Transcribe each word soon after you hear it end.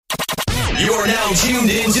You're now tuned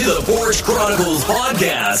into the Porch Chronicles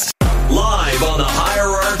podcast, live on the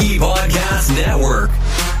Hierarchy Podcast Network.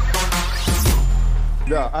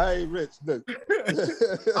 No, I ain't rich. Look.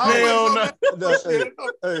 Hell no.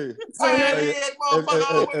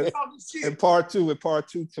 And part two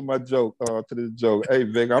to my joke, to the joke. Hey,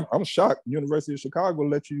 Vic, I'm shocked. University of Chicago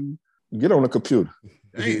let you get on a computer.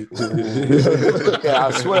 Hey. Yeah,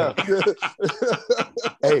 I swear.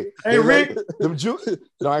 Hey, Rick. No,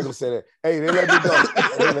 I ain't gonna say that. Hey, they let me go.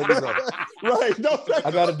 Right.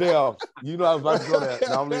 I got a day off. You know I was about to go there.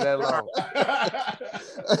 No, I'm leaving that alone.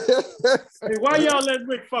 Hey, why y'all let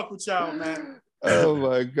Rick fuck with y'all, man? Oh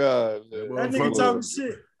my God, man. That nigga talking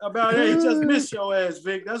shit about, hey, he just missed your ass,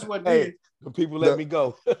 Vic. That's what did. The people let me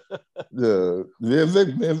go. Yeah,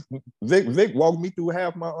 Vic walked me through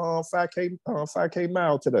half my 5K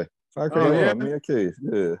mile today. 5K me and Keith.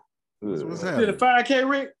 Yeah. What's happening? Did a 5K,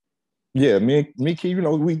 Rick? Yeah, me, Keith,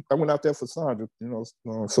 I went out there for Sandra,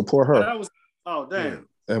 support her. Damn.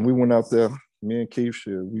 And we went out there, me and Keith,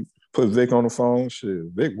 shit. We put Vic on the phone, shit.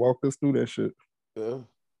 Vic walked us through that shit. Yeah.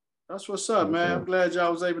 That's what's up, man. I'm glad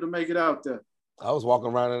y'all was able to make it out there. I was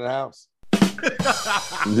walking around in the house.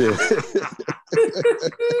 Yeah.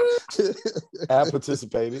 I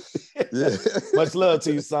participated. Yeah. Much love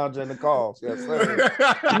to you, Sandra, in the calls. Yes, sir.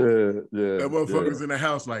 Yeah. That motherfucker's in the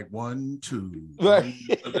house like 1, 2. Right.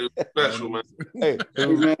 Special, man. Hey,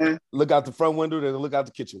 man. Look out the front window, then look out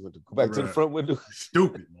the kitchen window. Go back to the front window.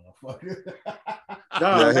 Stupid, motherfucker.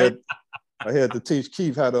 I had to teach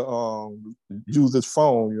Keith how to use his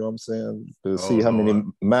phone, you know what I'm saying, to see how many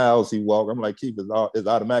miles he walked. I'm like, Keith, it's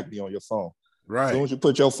automatically on your phone. Right. As soon as you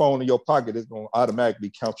put your phone in your pocket, it's going to automatically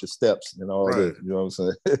count your steps and all this. You know what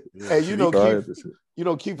I'm saying? Hey,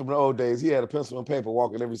 Keith from the old days, he had a pencil and paper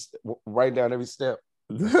writing down every step.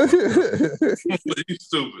 You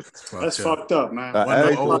stupid. That's fucked up,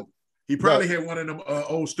 man. He probably had one of them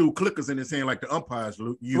old stool clickers in his hand, like the umpires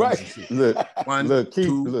use. Right. Look, Keith,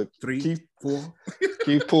 2, 3, 4.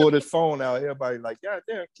 Keith pulled his phone out. Everybody like, God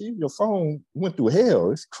damn, Keith, your phone went through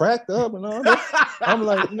hell. It's cracked up and all that. I'm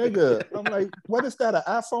like, nigga. I'm like, what is that? An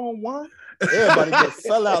iPhone 1? Everybody just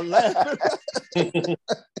fell out laughing.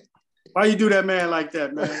 Why you do that man like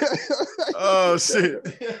that, man? Oh shit.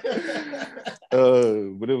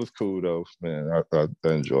 But it was cool though, man. I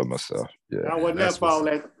enjoyed myself. Yeah. I wasn't that far.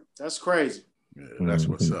 That's crazy. Yeah, that's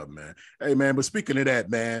what's up, man. Hey, man, but speaking of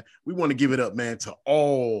that, man, we want to give it up, man, to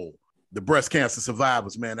all the breast cancer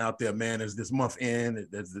survivors, man, out there, man, as this month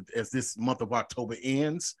ends, as this month of October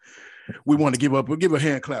ends. We want to we'll give a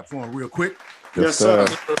hand clap for them real quick. Yes, sir.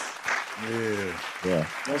 Yeah.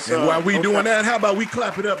 And while we doing that, how about we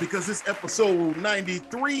clap it up, because this episode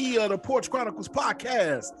 93 of the Porch Chronicles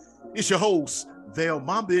podcast. It's your host, Vale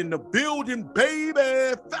Mamba, in the building,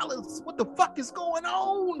 baby. Fellas, what the fuck is going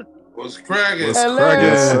on? What's cracking? What's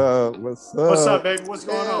up? What's up, baby? What's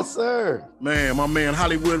going on? Sir? Man, my man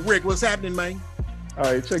Hollywood Rick, what's happening, man? All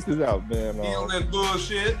right, check this out, man. He on that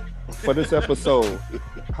bullshit. For this episode,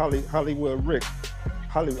 Hollywood Rick,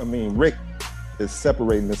 Rick is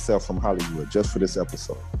separating himself from Hollywood just for this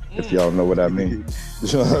episode. If y'all know what I mean.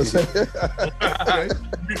 You know what I'm saying?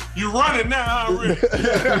 You running now, huh, Rick?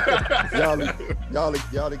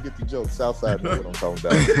 y'all get the joke. Southside know what I'm talking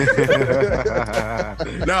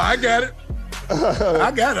about. No, I got it.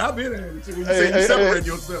 I've been there. You separate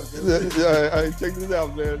yourself. Check this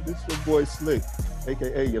out, man. This is your boy Slick,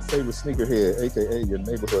 a.k.a. your favorite sneakerhead, a.k.a. your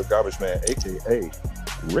neighborhood garbage man, a.k.a.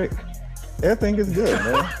 Rick. Everything is good,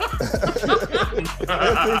 man.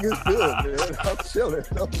 Everything is good, man. I'm chilling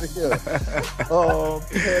over here.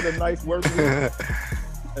 Had a nice work week,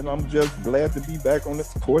 and I'm just glad to be back on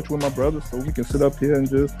this porch with my brother so we can sit up here and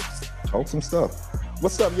just talk some stuff.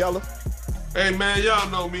 What's up, y'all? Hey, man, y'all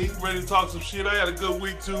know me. Ready to talk some shit. I had a good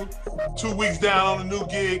week, too. 2 weeks down on the new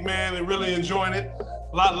gig, man, and really enjoying it.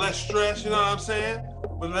 A lot less stress, you know what I'm saying?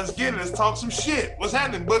 But let's get it. Let's talk some shit. What's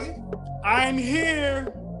happening, Boogie? I'm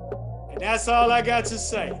here. And that's all I got to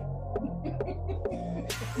say.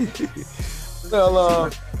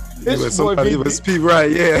 Well, it's somebody must be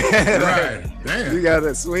right, yeah. Right. Damn. You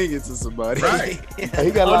gotta swing it to somebody. Right.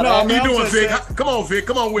 He got a lot of attitude. How you doing, Vic? Come on, Vic.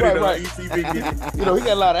 Come on with it. Right. He got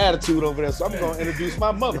a lot of attitude over there, so I'm going to introduce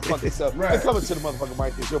my motherfucking self. Right. Coming to the motherfucking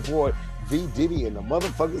mic is your boy, V Diddy, in the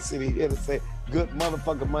motherfucking city, here to say good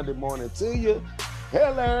motherfucking Monday morning to you.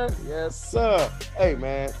 Hello. Yes, sir. Hey,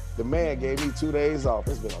 man, the man gave me 2 days off.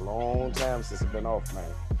 It's been a long time since I've been off, man.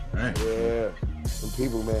 Right. Yeah. Some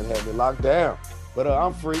people, man, had me locked down. But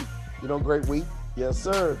I'm free. Great week. Yes,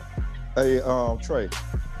 sir. Hey, Trey.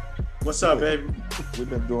 What's up, baby? We've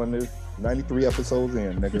been doing this 93 episodes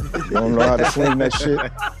in, nigga. You don't know how to swing that shit.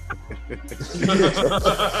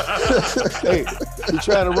 Hey, he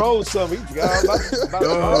trying to roll something. He forgot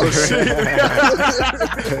about shit.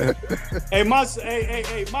 Hey,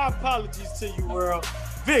 my apologies to you, world.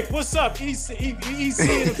 Vic, what's up? He's seeing ladies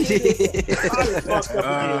and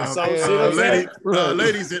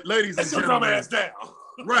gentlemen. Ass down.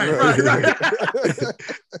 Right.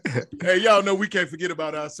 Hey, y'all know we can't forget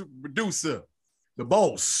about our super producer, the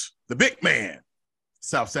boss, the big man,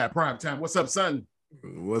 Southside Primetime. What's up, son?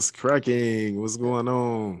 What's cracking? What's going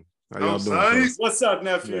on? How y'all doing? Son. What's up,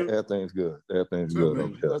 nephew? Everything's good. Everything's good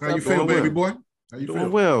over here. How you feel, baby boy? How you Doing feel?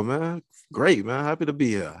 well, man. Great, man. Happy to be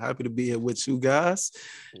here. Happy to be here with you guys.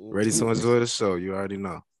 Ready to enjoy the show. You already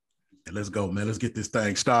know. Let's go, man. Let's get this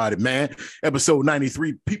thing started, man. Episode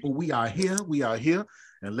 93. People, we are here.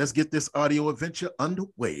 And let's get this audio adventure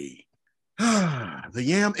underway. The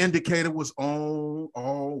Yam indicator was on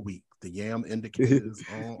all week. The Yam indicator is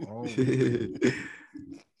on all week.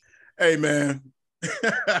 Hey, man.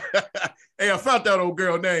 Hey, I found that old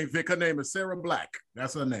girl name, Vic. Her name is Sarah Black.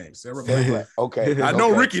 That's her name, Sarah Black. Okay. I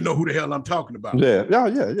know Ricky know who the hell I'm talking about. Yeah,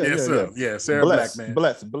 Sarah bless, Black, man.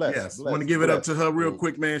 Bless. Yes, I want to give it up to her real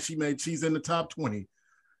quick, man. She's in the top 20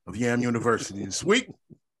 of Yam University. Sweet.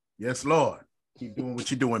 Yes, Lord. Keep doing what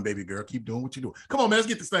you're doing, baby girl. Keep doing what you're doing. Come on, man. Let's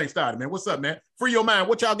get this thing started, man. What's up, man? Free your mind.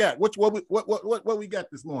 What y'all got? What we got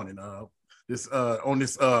this morning? On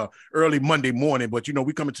this early Monday morning, but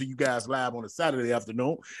we coming to you guys live on a Saturday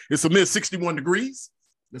afternoon. It's a mid 61 degrees.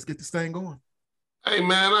 Let's get this thing going. Hey,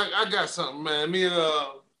 man, I got something, man. Me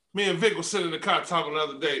and Vic was sitting in the car talking the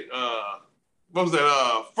other day. What was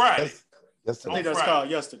that? Friday. Yesterday. I think that's called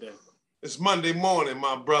yesterday. It's Monday morning,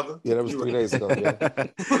 my brother. Yeah, that was 3 days ago. Yeah.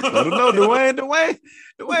 I don't know, Dwayne,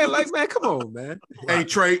 like, man, come on, man. Hey,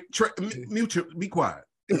 Trey, mute your, be quiet.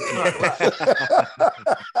 Be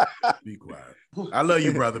quiet. I love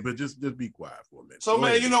you, brother, but just be quiet for a minute. So,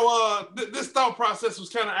 man, this thought process was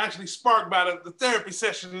kind of actually sparked by the therapy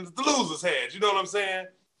session that the losers had. You know what I'm saying?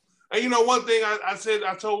 And one thing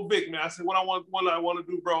I told Vic, man, I said, what I want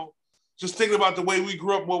to do, bro, just thinking about the way we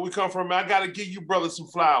grew up, where we come from, man, I got to give you brothers some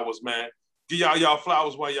flowers, man. Give y'all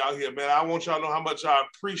flowers while y'all here, man. I want y'all to know how much I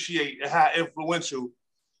appreciate and how influential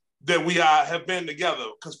that we have been together.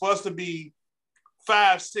 Because for us to be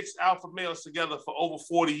 5-6 alpha males together for over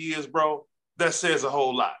 40 years, bro, that says a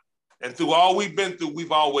whole lot. And through all we've been through,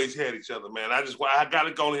 we've always had each other, man. I got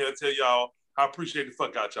to go in here and tell y'all I appreciate the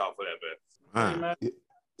fuck out y'all for that, man. Hey, man.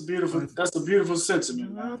 Beautiful. That's a beautiful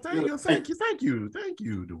sentiment, man. Thank you, Dwayne. Thank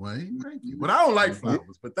you. But I don't like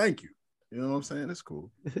flowers, but thank you. You know what I'm saying? It's cool.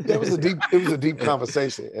 It was a deep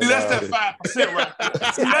conversation. And, that's that 5% right there.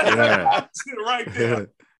 That's that 5% right there.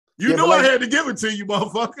 You knew I had to give it to you,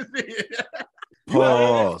 motherfucker.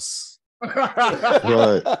 Pause.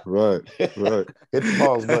 Right. Hit the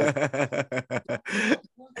pause button.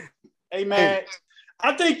 Hey, man.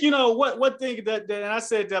 I think what thing that and I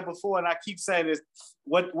said that before, and I keep saying this.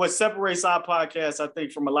 What separates our podcast, I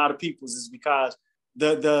think, from a lot of people's is because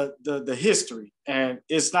the history, and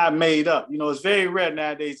it's not made up. It's very rare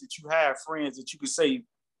nowadays that you have friends that you could say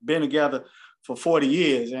been together for 40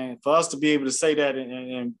 years, and for us to be able to say that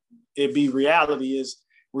and it be reality is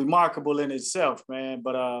remarkable in itself, man.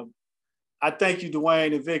 But I thank you,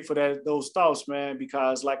 Dwayne and Vic, for those thoughts, man,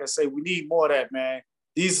 because like I say, we need more of that, man.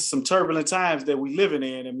 These are some turbulent times that we living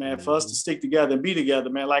in, and man, for us to stick together and be together,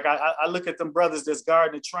 man. Like I look at them brothers that's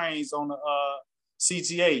guarding the trains on the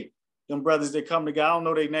CTA, them brothers that come together. I don't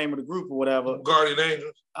know their name of the group or whatever. Guardian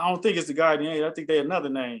Angels. I don't think it's the Guardian Angels. I think they another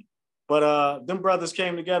name. But them brothers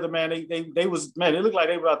came together, man. They was, man, it looked like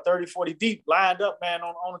they were about 30, 40 deep, lined up, man,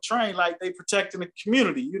 on a train, like they protecting the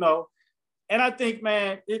community, And I think,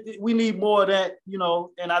 man, we need more of that,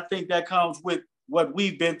 and I think that comes with what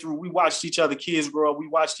we've been through. We watched each other kids grow up. We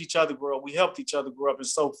watched each other grow up. We helped each other grow up and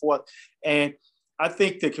so forth. And I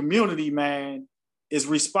think the community, man, is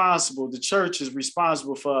responsible. The church is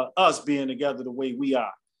responsible for us being together the way we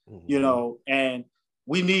are, and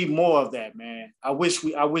we need more of that, man. I wish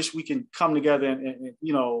we can come together and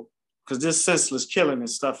because this senseless killing and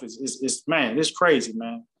stuff is man, it's crazy,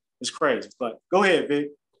 man. It's crazy. But go ahead, Vic.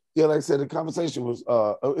 Yeah, like I said, the conversation was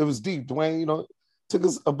it was deep. Dwayne, took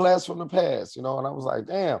us a blast from the past, and I was like,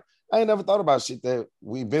 damn, I ain't never thought about shit that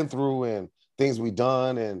we've been through and things we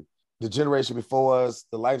done and the generation before us,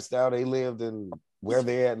 the lifestyle they lived and where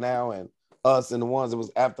they're at now, and us and the ones that was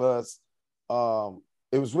after us.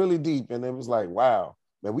 It was really deep, and it was like, wow,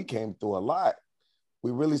 man, we came through a lot.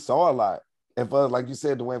 We really saw a lot. And for us, like you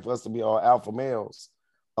said, Dwayne, for us to be all alpha males,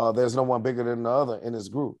 there's no one bigger than the other in this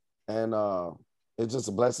group. And it's just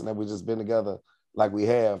a blessing that we just been together like we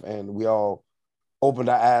have, and we all opened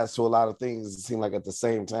our eyes to a lot of things, it seemed like at the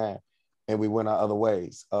same time. and we went our other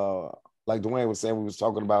ways. Like Dwayne was saying, we was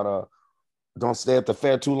talking about don't stay at the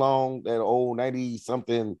fair too long. That old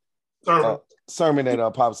 90-something sermon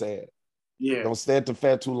that Pops had. Yeah. Don't stay at the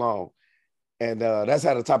fair too long. And that's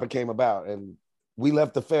how the topic came about. And we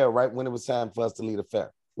left the fair right when it was time for us to leave the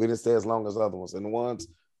fair. We didn't stay as long as other ones. And the ones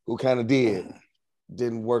who kind of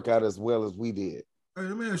didn't work out as well as we did. Hey,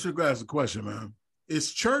 let me ask you guys a question, man.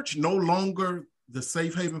 Is church no longer the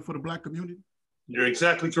safe haven for the Black community? You're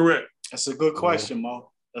exactly correct. That's a good question,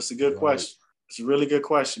 Mo. That's a good question. It's a really good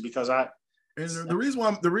question because the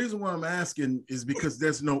reason why I'm asking is because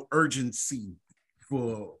there's no urgency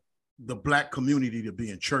for the Black community to be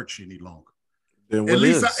in church any longer. Then At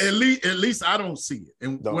least I don't see it.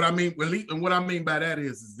 And No. what I mean by that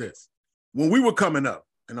is this. When we were coming up,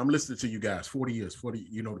 and I'm listening to you guys, 40 years,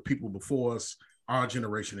 the people before us, our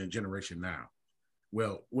generation and generation now.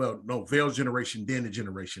 Well, no, Vale's generation, then the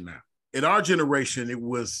generation now. In our generation, it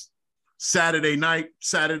was Saturday night,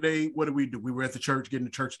 what did we do? We were at the church, getting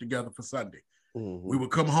the church together for Sunday. Mm-hmm. We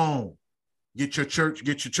would come home, get your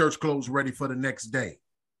church clothes ready for the next day.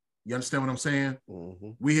 You understand what I'm saying?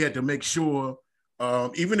 Mm-hmm. We had to make sure,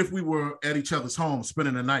 even if we were at each other's home,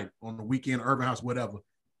 spending the night on the weekend, urban house, whatever,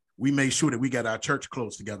 we made sure that we got our church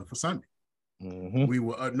clothes together for Sunday. Mm-hmm. We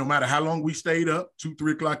were, no matter how long we stayed up,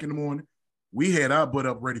 2-3 o'clock in the morning, we had our butt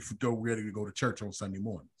up ready to go to church on Sunday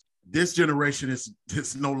morning. This generation is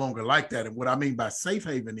no longer like that. And what I mean by safe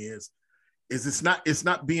haven is it's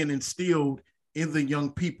not being instilled in the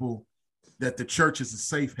young people that the church is a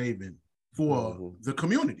safe haven for the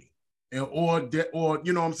community. Or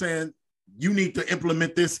you know what I'm saying? You need to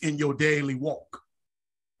implement this in your daily walk.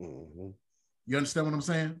 Mm-hmm. You understand what I'm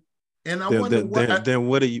saying? And then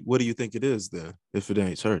what do you think it is then if it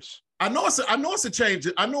ain't church? I know it's a change.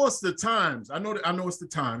 I know it's the times. I know it's the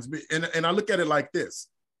times. And I look at it like this.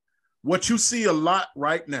 What you see a lot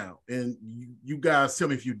right now, and you guys tell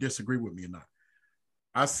me if you disagree with me or not.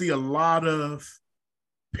 I see a lot of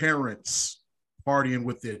parents partying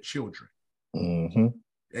with their children,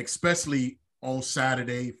 especially on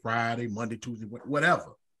Saturday, Friday, Monday, Tuesday,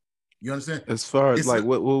 whatever. You understand? As far as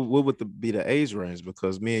what would be the age range?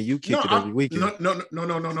 Because me and you kick it every weekend. No. I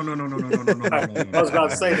was about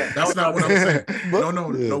to say that. That's not what I'm saying.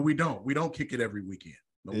 No, we don't. We don't kick it every weekend.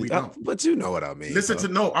 No, we don't. But you know what I mean.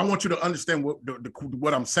 I want you to understand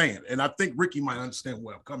what I'm saying. And I think Ricky might understand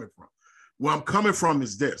where I'm coming from. Where I'm coming from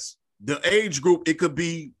is this. The age group, it could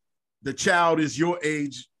be the child is your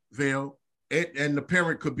age, Vale, and the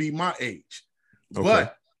parent could be my age. Okay.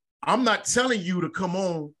 But I'm not telling you to come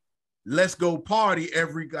on, let's go party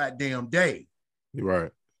every goddamn day. You're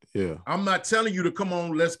right. Yeah. I'm not telling you to come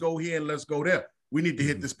on, let's go here and let's go there. We need to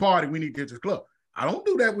hit this party. We need to hit this club. I don't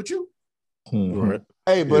do that with you. Right.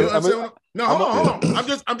 Hey, but hold on. I'm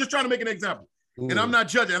just trying to make an example. And I'm not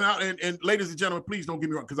judging. And ladies and gentlemen, please don't get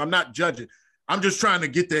me wrong, because I'm not judging. I'm just trying to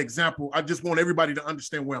get the example. I just want everybody to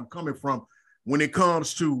understand where I'm coming from when it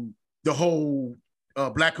comes to the whole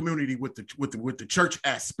Black community with the church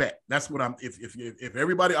aspect. That's what I'm. If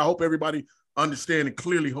everybody, I hope everybody understand and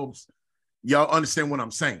clearly hopes y'all understand what I'm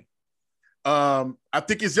saying. I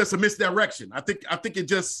think it's just a misdirection. I think it's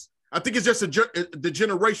just the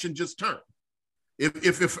generation just turned.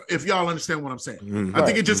 If y'all understand what I'm saying, I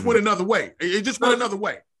think it just went another way. It just went another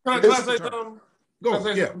way. Can I say something?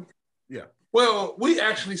 Go. Yeah. Well, we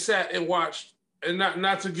actually sat and watched, and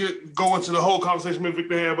not to go into the whole conversation with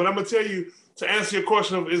Victor had, but I'm gonna tell you to answer your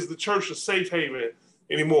question of is the church a safe haven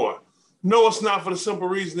anymore? No, it's not, for the simple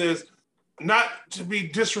reason is not to be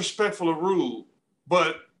disrespectful or rude,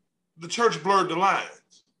 but the church blurred the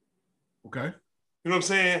lines. Okay. You know what I'm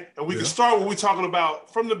saying? And we can start what we're talking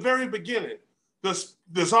about from the very beginning.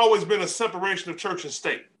 There's always been a separation of church and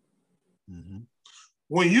state. Mm-hmm.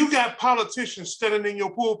 When you got politicians standing in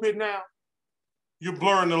your pulpit now, you're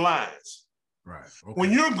blurring the lines. Right. Okay.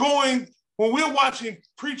 When we're watching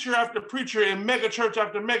preacher after preacher and mega church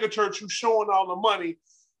after mega church who's showing all the money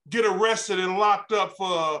get arrested and locked up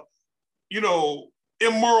for,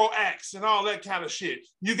 immoral acts and all that kind of shit.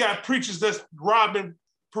 You got preachers that's robbing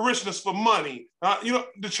parishioners for money.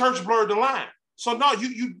 The church blurred the line. So now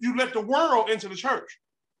you let the world into the church.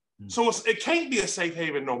 So it can't be a safe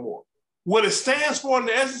haven no more. What it stands for in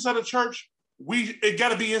the essence of the church, it got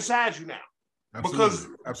to be inside you now.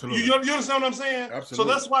 Absolutely. You understand what I'm saying? Absolutely. So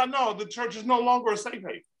that's why the church is no longer a safe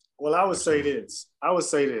haven. Well, I would say this.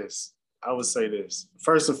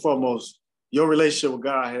 First and foremost, your relationship with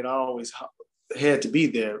God had always had to be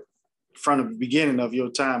there from the beginning of your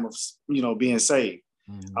time of being saved.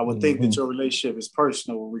 Mm-hmm. I would think that your relationship is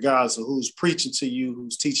personal, regardless of who's preaching to you,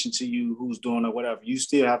 who's teaching to you, who's doing or whatever. You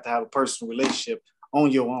still have to have a personal relationship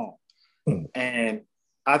on your own. Mm-hmm. And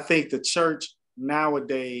I think the church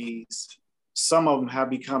nowadays, some of them have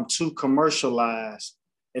become too commercialized,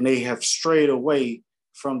 and they have strayed away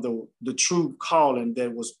from the true calling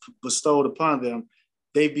that was bestowed upon them.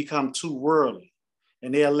 They become too worldly,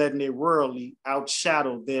 and they are letting their worldly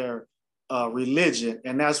outshadow their religion.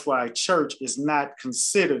 And that's why church is not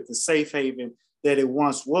considered the safe haven that it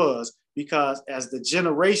once was, because as the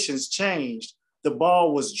generations changed, the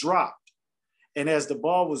ball was dropped. And as the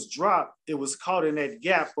ball was dropped, it was caught in that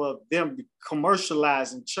gap of them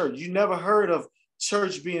commercializing church. You never heard of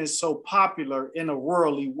church being so popular in a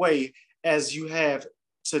worldly way as you have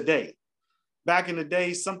today. Back in the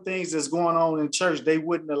day, some things that's going on in church, they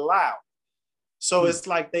wouldn't allow. So it's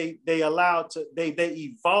like they evolved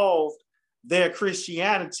their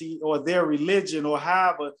Christianity or their religion, or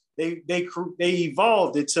however they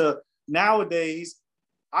evolved it to nowadays.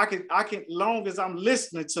 I can, long as I'm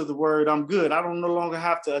listening to the word, I'm good. I don't no longer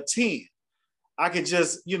have to attend. I could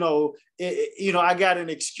just, I got an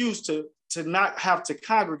excuse to not have to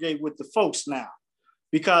congregate with the folks now,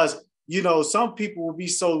 because, some people will be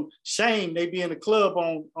so shamed. They be in the club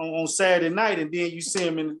on Saturday night, and then you see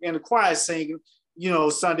them in the choir singing,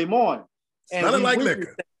 Sunday morning. And nothing like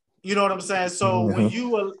liquor. You know what I'm saying? So when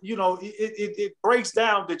you, it breaks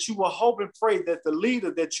down that you will hope and pray that the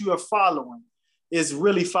leader that you are following is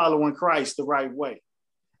really following Christ the right way.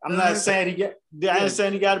 I'm not saying I ain't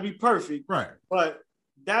saying he got to be perfect, right? But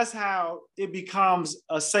that's how it becomes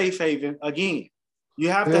a safe haven again. You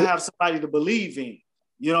have to have somebody to believe in.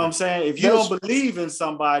 You know what I'm saying? If you don't believe in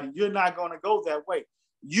somebody, you're not going to go that way.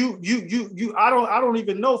 I don't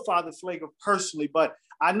even know Father Flager personally, but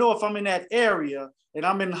I know if I'm in that area and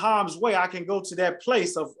I'm in harm's way, I can go to that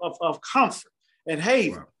place of comfort and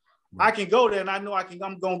haven. Right. I can go there and I know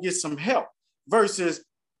I'm going to get some help. Versus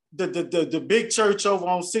the big church over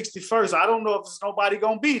on 61st. I don't know if there's nobody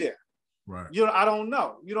gonna be there. Right. I don't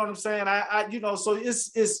know. You know what I'm saying? So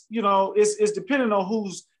it's depending on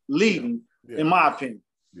who's leading, in my opinion.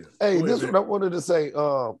 Yeah. Hey, this is what I wanted to say.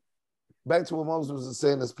 Back to what Moses was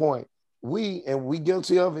saying, this point. We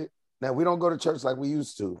guilty of it. Now we don't go to church like we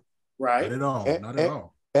used to. Right. Not at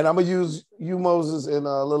all. And I'm gonna use you, Moses, and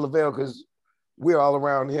Lil Lavelle, because we're all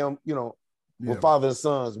around him, with father and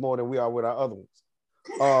sons more than we are with our other ones.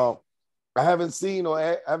 I haven't seen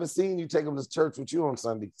you take them to church with you on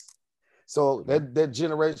Sundays. So that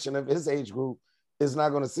generation of his age group is not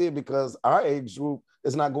going to see it, because our age group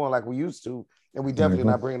is not going like we used to, and we definitely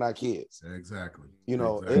not bringing our kids. Exactly. We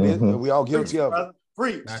all guilty of it.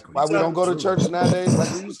 Exactly. Why we don't go to church nowadays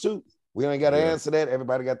like we used to? We ain't got to answer that.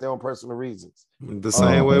 Everybody got their own personal reasons. The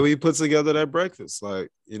same way we put together that breakfast.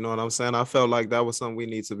 Like, you know what I'm saying? I felt like that was something we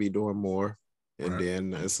need to be doing more. And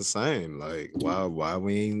then it's the same. Like, why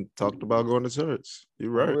we ain't talked about going to church? You're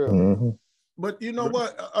right. Mm-hmm. But you know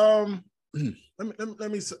what?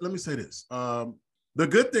 Let me say this. The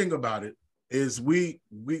good thing about it is we've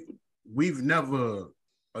never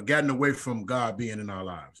gotten away from God being in our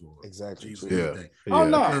lives. Or exactly. Jesus, Oh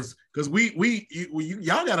no. Because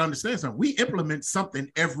y'all got to understand something. We implement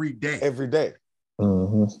something every day. Every day.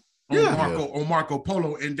 Mm-hmm. On Marco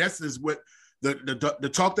Polo, and that's is what. The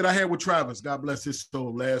talk that I had with Travis, God bless his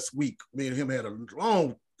soul, last week, me and him had a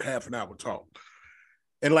long half an hour talk.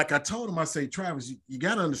 And like I told him, I say, Travis, you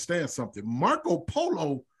got to understand something. Marco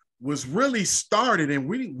Polo was really started, and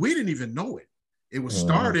we didn't even know it. It was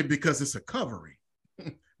started because it's a covering,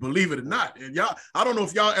 believe it or not. And y'all, I don't know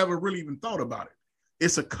if y'all ever really even thought about it.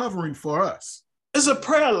 It's a covering for us. It's a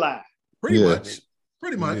prayer line. Pretty much.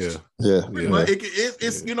 Yeah. Much.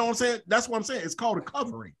 It's you know what I'm saying? That's what I'm saying. It's called a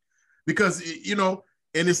covering. Because, and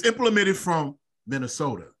it's implemented from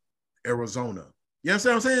Minnesota, Arizona. You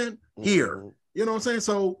understand what I'm saying? Here. You know what I'm saying?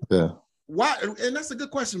 So why? And that's a good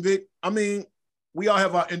question, Vic. I mean, we all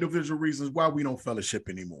have our individual reasons why we don't fellowship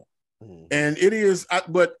anymore. And it is,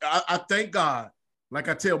 but I thank God, like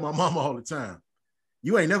I tell my mama all the time,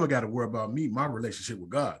 you ain't never got to worry about me, my relationship with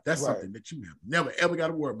God. That's something that you have never, ever got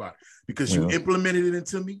to worry about, because you implemented it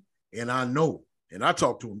into me, and I know, and I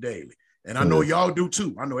talk to him daily. And I know y'all do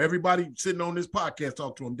too. I know everybody sitting on this podcast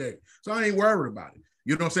talk to him daily. So I ain't worried about it.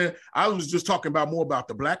 You know what I'm saying? I was just talking about more about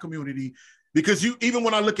the Black community, because even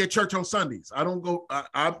when I look at church on Sundays, I don't go,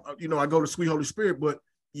 I go to Sweet Holy Spirit, but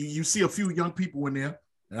you see a few young people in there,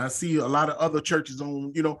 and I see a lot of other churches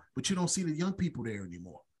on, but you don't see the young people there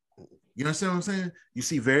anymore. You understand what I'm saying? You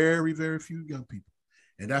see very, very few young people.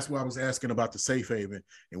 And that's why I was asking about the safe haven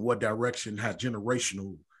and what direction, how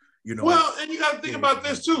generational, Well, and you got to think about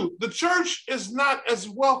this too. The church is not as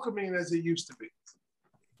welcoming as it used to be.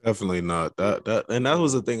 Definitely not. And that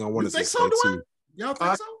was the thing I wanted to say too. Y'all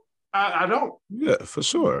think so? I don't. Yeah, for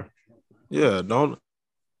sure. Yeah, don't.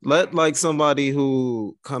 Let like somebody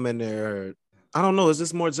who come in there. I don't know. It's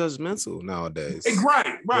just more judgmental nowadays.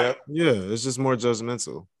 Right. Yeah, it's just more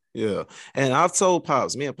judgmental. Yeah, and I've told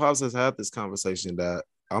Pops. Me and Pops has had this conversation that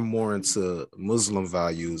I'm more into Muslim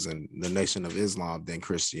values and the Nation of Islam than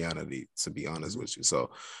Christianity, to be honest with you.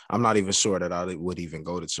 So I'm not even sure that I would even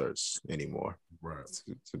go to church anymore. Right.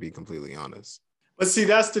 To be completely honest. But see,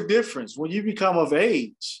 that's the difference. When you become of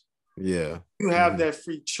age, Yeah. you have that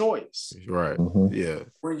free choice. Right. Mhm. Yeah.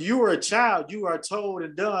 When you were a child, you are told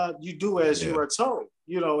and done, you do as you are told,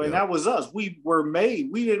 and that was us. We were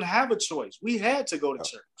made. We didn't have a choice. We had to go to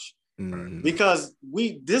church because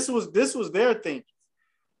this was their thinking.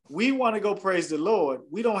 We want to go praise the Lord.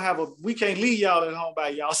 We can't leave y'all at home by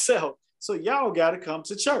yourself. So y'all got to come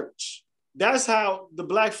to church. That's how the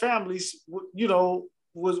black families,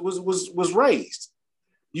 was raised.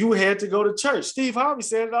 You had to go to church. Steve Harvey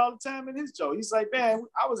said it all the time in his show. He's like, man,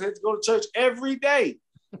 I had to go to church every day.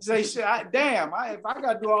 He say, shit, if I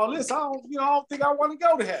got to do all this, I don't think I want to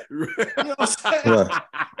go to heaven. You know what I'm saying? Right.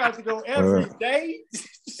 I got to go every day.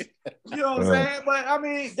 You know what I'm saying? But I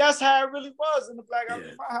mean, that's how it really was in the black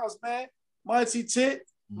in my house, man. My auntie Tit,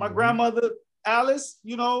 my grandmother Alice,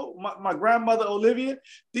 my grandmother Olivia.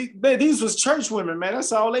 These was church women, man.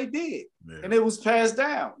 That's all they did. Yeah. And it was passed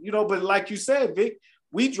down. But like you said, Vic,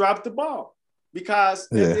 we dropped the ball because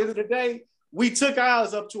at the end of the day, we took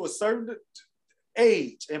ours up to a certain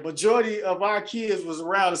age, and majority of our kids was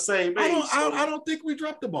around the same age. I don't think we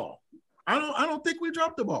dropped the ball. I don't think we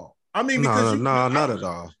dropped the ball. I mean, because not at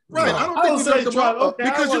all. Right. No. I don't think we dropped the ball okay,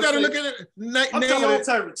 because you got to look at it.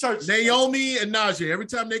 Church. Naomi and Najee, every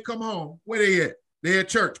time they come home, where they at? They at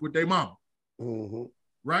church with their mama. Mm-hmm.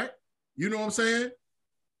 Right? You know what I'm saying?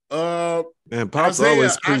 And Pops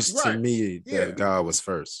always preached to me that God was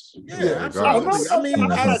first. Yeah, absolutely. I mean, I'm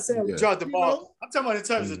not saying we dropped the ball. I'm talking about in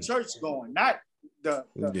terms of church going, not the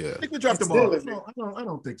I think we dropped the ball. No, I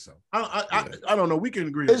don't think so. I don't know. We can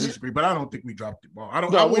agree or disagree, but I don't think we dropped the ball. I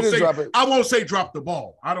won't say drop the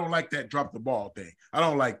ball. I don't like that drop the ball thing. I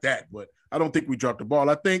don't like that, but I don't think we dropped the ball.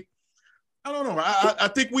 I don't know. I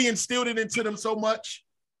think we instilled it into them so much.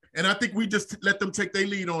 And I think we just let them take their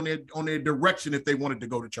lead on their direction if they wanted to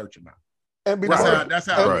go to church or not. And that's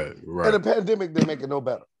how. Right. And the pandemic didn't make it no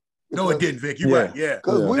better. No, it didn't, Vic. You're right. Yeah.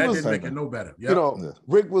 Because that didn't make it no better. Yep.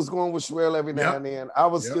 Rick was going with Sherelle every now and then. I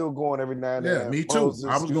was still going every now and then. Yeah, me too.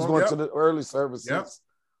 I was going to the early services.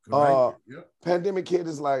 Yep. Pandemic kid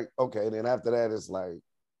is like, okay, then after that, it's like,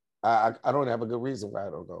 I don't have a good reason why I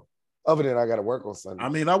don't go. Other than I got to work on Sunday. I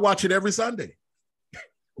mean, I watch it every Sunday.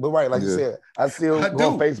 But right, like you said, I still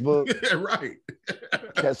go on Facebook. Right.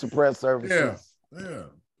 Catch the press services. Yeah.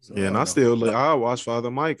 So, and I watch Father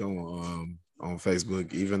Mike on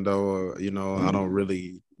Facebook, even though I don't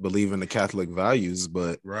really believe in the Catholic values,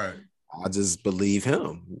 but I just believe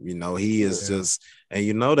him. He is just, and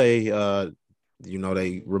they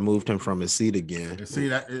removed him from his seat again. See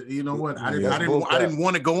that? You know what? I didn't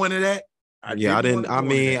want to go into that. I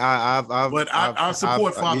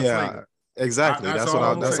support Father Flager. Exactly. That's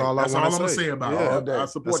all I want to say about it. I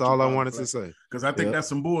support that's all I wanted to say. Because I think that's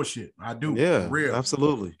some bullshit. I do. Yeah, real.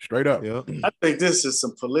 Absolutely. Straight up. Yeah. I think this is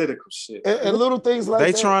some political shit. And little things like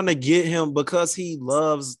they that. trying to get him because he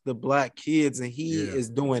loves the black kids and he is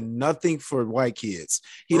doing nothing for white kids.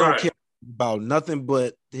 He don't care about nothing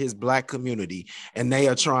but his black community, and they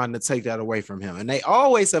are trying to take that away from him. And they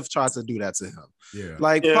always have tried to do that to him. Yeah.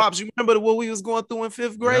 Like Pops, you remember what we was going through in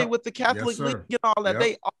 5th grade with the Catholic League and all that?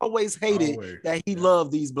 They always hated that he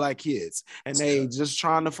loved these black kids, and they just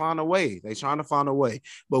trying to find a way. They trying to find a way,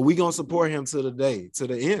 but we gonna support him to the end,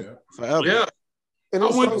 forever. Yeah. And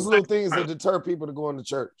it's those little things that deter people to going to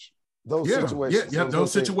church. Those situations. Yeah,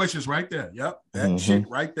 those situations right there. Yep, that shit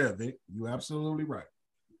right there, Vic. You absolutely right.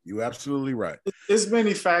 It's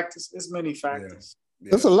many factors. Yeah.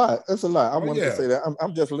 It's a lot. I wanted to say that.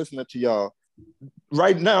 I'm just listening to y'all.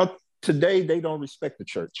 Right now, today, they don't respect the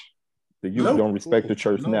church. The youth don't respect the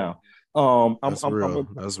church now. That's real.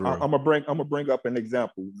 I'm gonna bring up an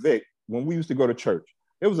example. Vic, when we used to go to church,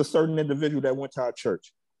 there was a certain individual that went to our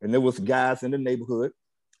church, and there was guys in the neighborhood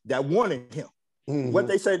that wanted him. Mm-hmm. What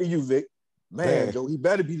they say to you, Vic? Man, Joe, he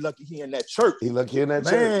better be lucky he in that church. He lucky in that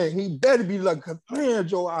church. Man, he better be lucky. Man,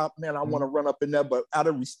 Joe, I want to run up in there, but out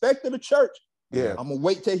of respect to the church, I'm gonna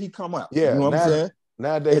wait till he come out. Yeah, you know what I'm saying?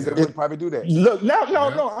 Nowadays, they would probably do that. Look, no.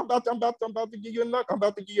 I'm about to give you I'm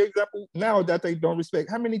about to give you an example now that they don't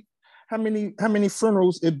respect. How many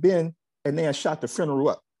funerals it been and they shot the funeral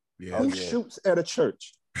up? Yeah, Who shoots at a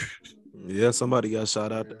church? Yeah, somebody got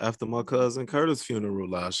shot out after my cousin Curtis' funeral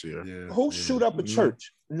last year. Yeah, Who shoot up a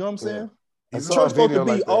church? You know what I'm saying? The church supposed to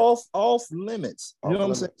be off limits. You know what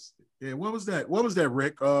I'm saying? Yeah, what was that? What was that,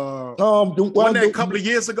 Rick? Wasn't that a couple of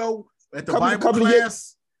years ago at the Bible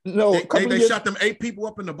class? They shot them 8 people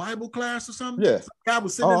up in the Bible class or something. Yeah, some guy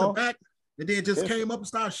was sitting in the back and then just came up and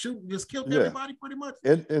started shooting, just killed everybody pretty much.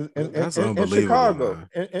 That's unbelievable.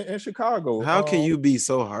 In Chicago. How can you be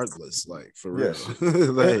so heartless? Like for real.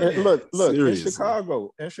 Like, look, in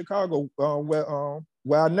Chicago,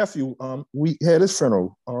 where our nephew we had his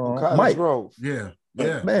funeral. Mike Grove. Yeah.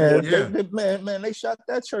 Man, they shot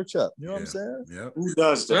that church up. You know what I'm saying? Yeah. Who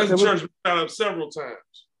does that? That church was shot up several times.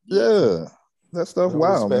 Yeah. That stuff, No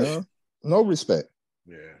respect. man. No respect.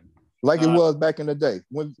 Yeah. Like it was back in the day.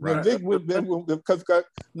 When Vic, because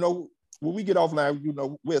when we get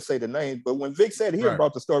offline, we'll say the names, but when Vic said he had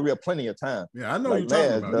brought the story up plenty of times. Yeah, I know you're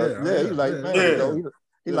talking about.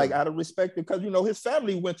 He's like, out of respect, because, his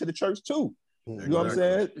family went to the church too. You know what I'm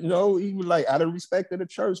saying? He was like, out of respect to the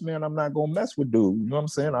church, man, I'm not gonna mess with dude. You know what I'm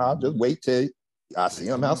saying? I'll just wait till I see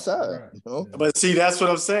him outside. But see, that's what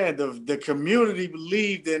I'm saying. The community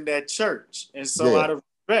believed in that church, and so out of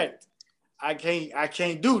respect, I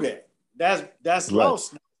can't do that. That's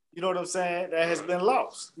lost. You know what I'm saying? That has been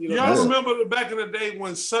lost. Y'all remember back in the day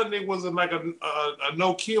when Sunday was like a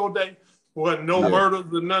no kill day, or no murders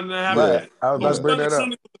or nothing that happened? Right. I was about to bring that up.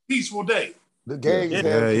 Sunday was a peaceful day. The gangs,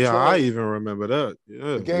 I even remember that.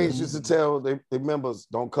 Yeah. The gangs used to tell their members,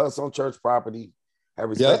 don't cuss on church property, have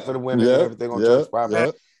respect for the women and everything on church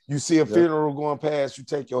property. You see a funeral going past, you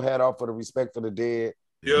take your hat off for the respect for the dead.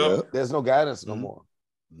 There's no guidance no more.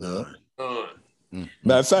 None.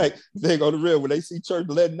 Matter of fact, they go to real, when they see church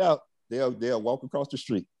letting out, they'll walk across the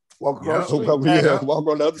street. Walk across the street. Walk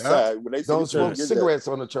on the other side. When they don't smoke cigarettes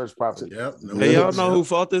on the church property. Hey, y'all know who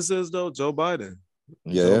fault this is though? Joe Biden.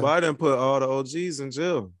 Yeah. Joe Biden put all the OGs in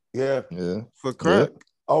jail. Yeah. For crack.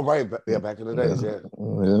 Oh, right. Yeah, back in the days,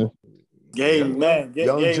 Gave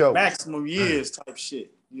maximum years type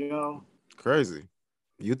shit, Crazy.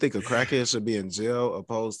 You think a crackhead should be in jail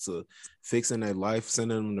opposed to fixing their life,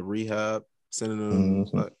 sending them to rehab, sending them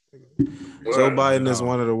Joe Biden is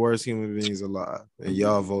one of the worst human beings alive, and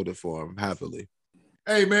y'all voted for him happily.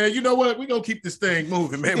 Hey man, you know what? We're gonna keep this thing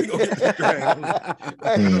moving, man. We're gonna keep this thing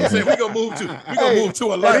moving. We're gonna move to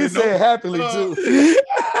a lighter note. He said happily too.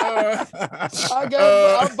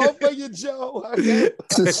 I vote for you, Joe.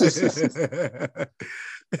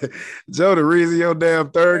 Joe, the reason your damn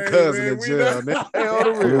third cousin in jail.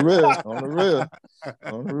 On the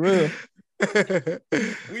real.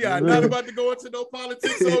 We are not about to go into no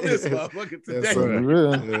politics on this motherfucker today.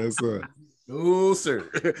 Yes, sir. Oh, sir.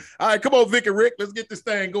 All right, come on, Vic and Rick. Let's get this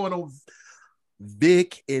thing going on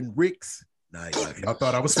Vic and Rick's Nightlife. Y'all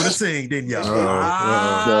thought I was going to sing, didn't y'all?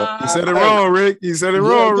 You said it wrong, Rick. You said it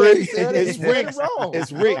wrong, Rick. It's Rick.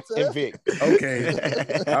 It's Rick and Vic. Okay.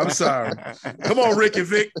 I'm sorry. Come on, Rick and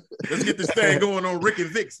Vic. Let's get this thing going on Rick and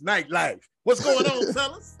Vic's Nightlife. What's going on,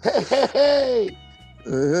 fellas?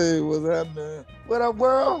 Hey, what's happening? What up,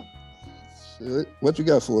 world? Shit. What you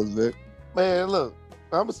got for us, Vic? Man, look,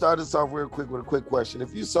 I'm gonna start this off real quick with a quick question.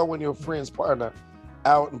 If you saw one of your friends' partner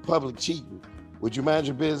out in public cheating, would you mind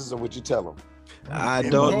your business or would you tell them? I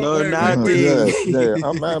don't know nothing. Yeah,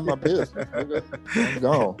 I'm mind my business. I'm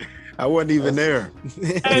gone. I wasn't even there.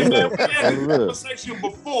 Hey man, we had a conversation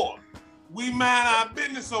before. We mind our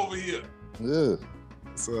business over here. Yeah.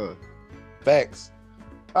 So, facts.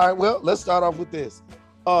 All right, well, let's start off with this.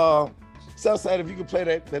 Southside, if you could play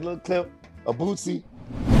that little clip of Bootsy.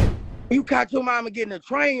 You caught your mama getting a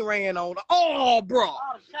train ran on her. Oh, bro.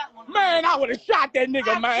 Man, I would have shot that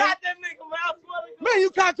nigga, man. Shot that nigga, man. You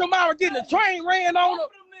caught your mama getting a train ran on her.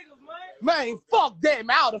 Man, fuck that,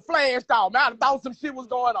 man. I would have flashed off, man. I would have thought some shit was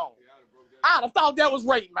going on. I would have thought that was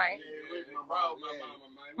rape, man.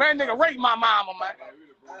 Man, nigga, rape my mama, man.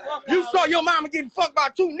 You saw your mama getting fucked by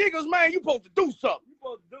 2 niggas, man. You supposed to do something.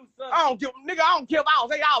 I don't care if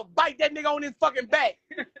I'll bite that nigga on his fucking back.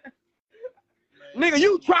 Nigga,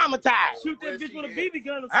 you traumatized. Shoot that bitch with a BB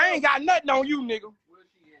gun. I ain't got nothing on you, nigga.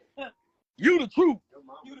 You the truth.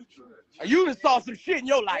 You done saw some shit in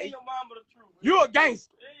your life. You a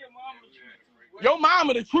gangster. Your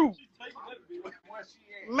mama the truth.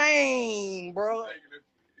 Man, bro.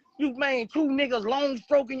 You, 2 niggas long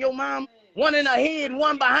stroking your mom. One in her head and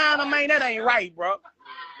one behind her, man. That ain't right, bro.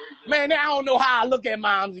 Man, I don't know how I look at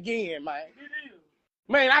moms again, man.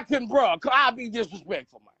 Man, I couldn't, bro. I'd be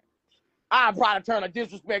disrespectful, man. I'd probably turn a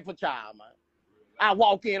disrespectful child, man. I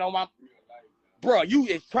walk in on my, bro, you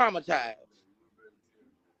is traumatized.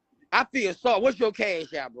 I feel sorry. What's your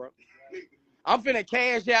cash app, bro? I'm finna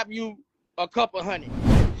cash app you a couple $100.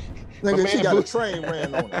 Nigga, she got a train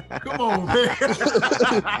ran on her. Come on, man.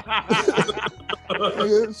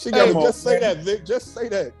 She gotta just say that, Vic. Just say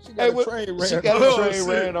that. She got a train ran. She got a train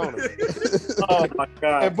ran on her. Oh my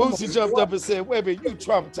God. And Boosie jumped up and said, "Wait a minute, you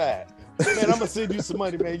traumatized. Man, I'm gonna send you some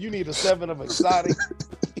money, man. You need a 7 of exotic."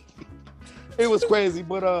 It was crazy,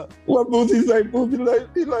 but what Boosie say? Boosie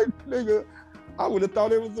he like, nigga, I would have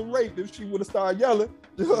thought it was a rape if she would have started yelling.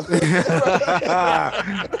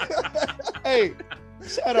 Hey,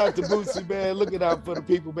 shout out to Boosie, man. Looking out for the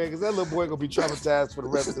people, man, because that little boy gonna be traumatized for the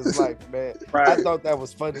rest of his life, man. Right. I thought that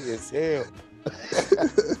was funny as hell.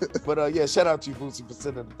 But yeah, shout out to you, Boosie, for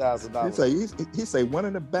sending $1,000. He say one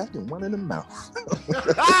in the back and one in the mouth.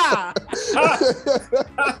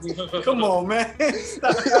 Come on, man.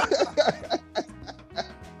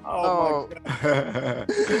 Oh my God.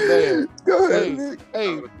 Man. Go ahead, Nick.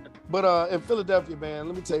 Hey, but in Philadelphia, man,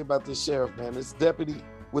 let me tell you about this sheriff, man. This deputy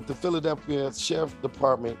with the Philadelphia Sheriff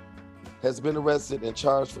Department has been arrested and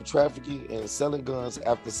charged for trafficking and selling guns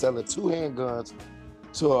after selling 2 handguns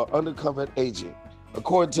to an undercover agent.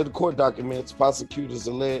 According to the court documents, prosecutors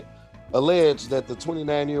allege that the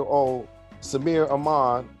 29-year-old Samir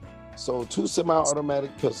Aman sold 2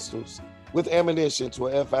 semi-automatic pistols with ammunition to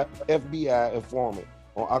an FBI informant.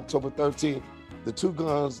 On October 13th, the 2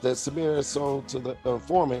 guns that Samir sold to the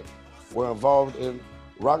informant were involved in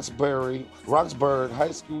Roxbury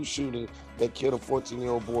High School shooting that killed a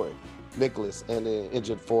 14-year-old boy, Nicholas, and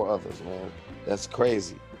injured 4 others, man. That's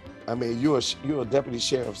crazy. I mean, you're a deputy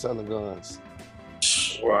sheriff selling guns.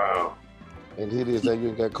 Wow. And here it is that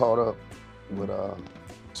you got caught up with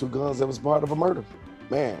 2 guns that was part of a murder.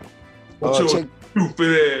 Man. Stupid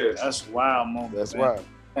ass. That's wild moment. That's man. wild.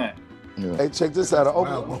 Man. Yeah. Hey, check this out.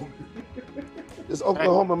 This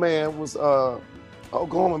Oklahoma man was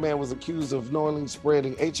accused of knowingly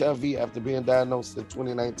spreading HIV after being diagnosed in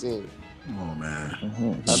 2019. Come on, man.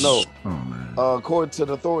 Mm-hmm. I know. Oh, man. According to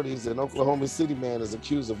the authorities, an Oklahoma City man is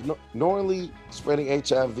accused of knowingly spreading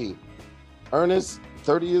HIV. Ernest,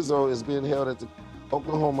 30 years old, is being held at the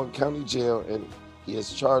Oklahoma County Jail, and he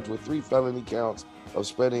is charged with 3 felony counts of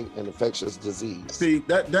spreading an infectious disease. See,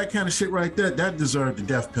 that kind of shit right there, that deserved the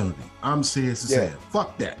death penalty. I'm serious to say it.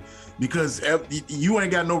 Fuck that. Because you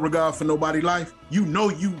ain't got no regard for nobody's life. You know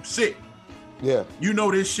you sick. Yeah. You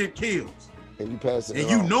know this shit kills. And you pass it And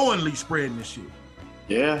on. you knowingly spreading this shit.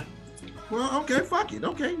 Yeah. Well, okay, fuck it.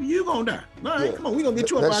 Okay, you gonna die. All right, Yeah. come on, we gonna get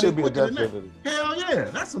you up That out should of be here a quicker death than that. penalty. Hell yeah,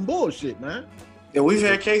 that's some bullshit, man. Yeah, we've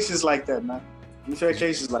had cases like that, man. We've had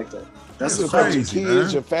cases like that. That's That's a crazy, Your kids,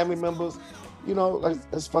 man. your family members, you know, like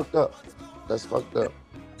that's fucked up. That's fucked up.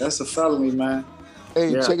 That's a felony, man.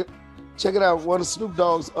 Hey, Yeah. check it out. One of Snoop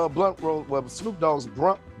Dogg's blunt roller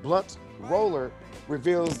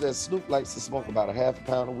reveals that Snoop likes to smoke about a half a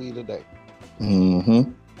pound of weed a day.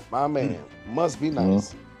 Mm-hmm. My man must be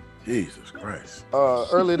nice. Jesus Christ.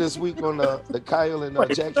 Earlier this week on the Kyle and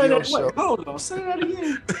Jackie Say O that, show, hold on, say that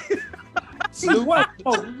again. Snoop, What?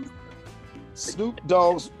 Oh, Snoop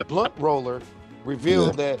Dogg's blunt roller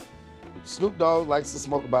revealed that Snoop Dogg likes to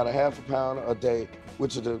smoke about a half a pound a day,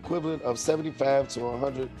 which is the equivalent of 75 to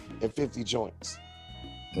 150 joints.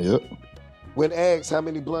 Yep. When asked how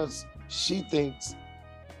many blunts she thinks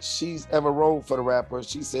she's ever rolled for the rapper,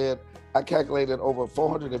 she said, "I calculated over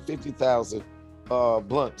 450,000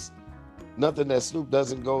 blunts. Nothing that Snoop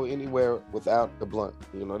doesn't go anywhere without the blunt.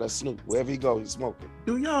 You know, that's Snoop. Wherever he go, he's smoking."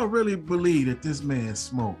 Do y'all really believe that this man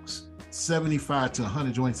smokes 75 to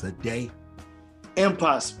 100 joints a day?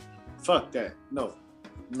 impossible. Fuck that. No.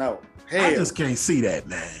 Hell, I just can't see that,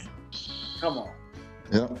 man. come on.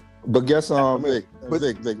 Yeah. But guess Vic,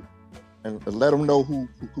 and let them know who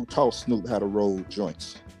taught Snoop how to roll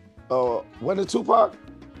joints. When the Tupac?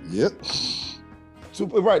 Yep.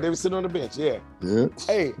 Right, they were sitting on the bench, yeah. Yep.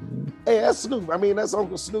 Hey, that's Snoop. I mean, that's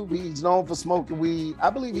Uncle Snoop. He's known for smoking weed. I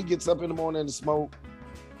believe he gets up in the morning to smoke.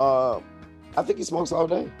 I think he smokes all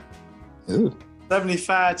day. Yeah.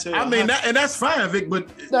 75 to. I mean, that's fine, Vic, but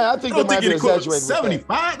Nah, I think they might be exaggerating.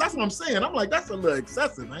 75? That's what I'm saying. I'm like, that's a little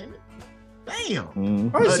excessive, ain't it? Damn. Mm-hmm.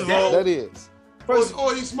 First of all, That is.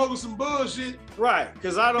 Or he's smoking some bullshit. right,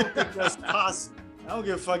 because I don't think that's possible. I don't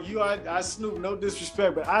give a fuck. I Snoop, no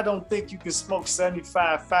disrespect, but I don't think you can smoke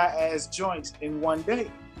 75 fat-ass joints in one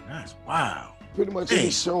day. That's wild. Pretty much any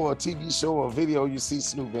show or TV show or video you see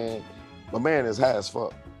Snoop, man, my man is high as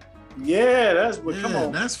fuck. Yeah, that's what. Come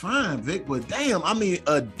on. That's fine, Vic, but damn, I mean,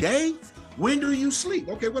 a day? When do you sleep?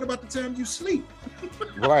 Okay, what about the time you sleep?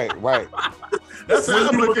 Right. That's how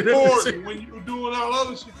I'm When you looking at this recording, shit. when you doing all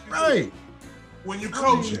other shit. you do. Right. When you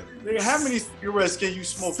coaching. Nigga, how many cigarettes can you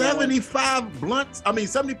smoke? in one day?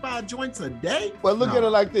 75 joints a day? Well, look No. at it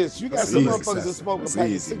like this. You got That's some easy. motherfuckers that smoke a That's pack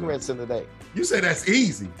of easy, cigarettes in a day. You say that's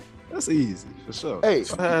easy. That's easy for sure. Hey.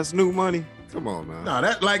 If I had Snoop money, Come on, man. No,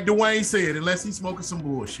 that like Dwayne said, unless he's smoking some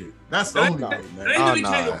bullshit. That's the only way, It man. ain't that he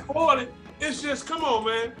can't afford it. It's just, come on,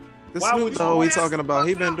 man. This Snoop Dogg we talking about,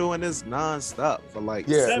 he been doing this nonstop for like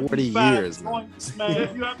 40 years, man.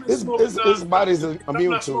 His body's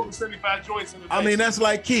immune to it. 75 joints in the I mean, that's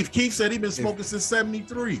like Keith. Keith said he been smoking since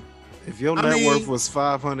 73. If your net worth was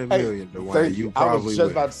 500 million, Dwayne, you I probably was just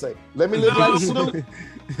would. about to say, let me live like Snoop.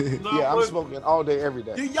 Yeah, I'm smoking all day, every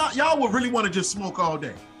day. Y'all would really want to just smoke all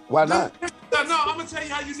day. Why not? No, I'm gonna tell you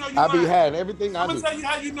how you know you I be lying. having everything I I'm do. gonna tell you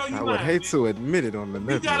how you know you I lying. would hate to admit it on the You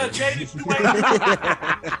net. got a date if you ain't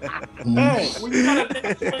hey, when you got a date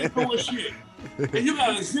if you ain't doing shit, and you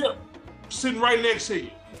got a zip sitting right next to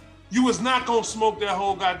you, you was not gonna smoke that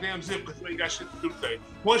whole goddamn zip because you ain't got shit to do today.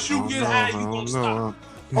 Once you get high, you gonna stop.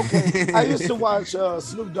 Okay, I used to watch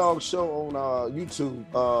Snoop Dogg's show on YouTube.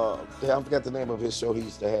 I forgot the name of his show he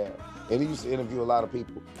used to have, and he used to interview a lot of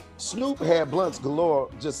people. Snoop had blunts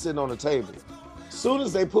galore just sitting on the table. As soon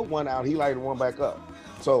as they put one out, he lighted one back up.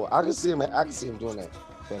 So I can see him. I can see him doing that.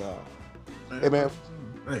 But hey man,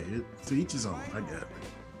 hey, to each his own. I got it.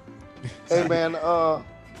 Hey man,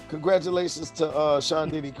 congratulations to Sean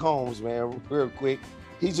Diddy Combs, man. Real quick,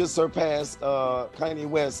 he just surpassed Kanye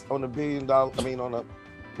West on the on the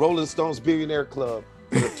Rolling Stones Billionaire Club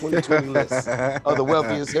for the 2020 list of the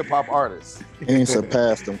wealthiest hip hop artists. He ain't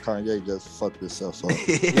surpassed him. Kanye just fucked himself up.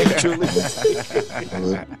 Yeah, truly.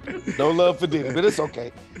 No love for Diddy, but it's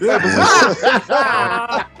okay.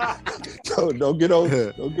 Don't get on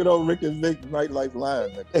Rick and Vic nightlife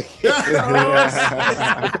line.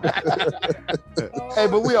 Hey,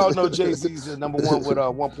 but we all know Jay-Z's the number one with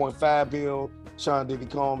 1.5 bill, Sean Diddy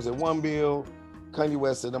Combs at 1 bill, Kanye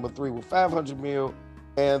West at number 3 with 500 mil,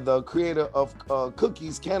 and the creator of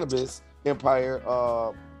Cookies Cannabis Empire,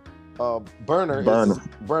 Burner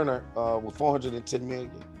with 410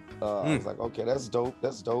 million. I was like, okay, that's dope.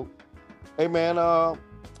 That's dope. Hey man, I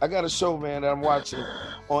got a show, man, that I'm watching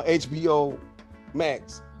on HBO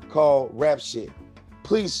Max called Rap Shit.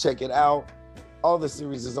 Please check it out. All the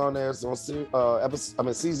series is on there. It's on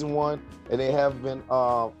season 1, and they have been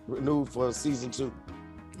renewed for season 2.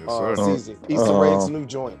 Season. Issa Rae's new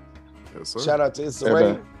joint. Yes, sir. Shout out to Issa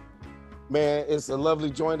Rae. Man, it's a lovely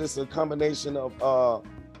joint. It's a combination of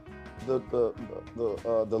the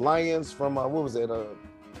Lions from what was it?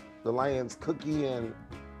 The Lions Cookie and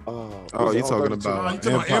you're talking about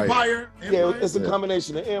Empire? Yeah, it's a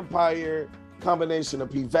combination of Empire, combination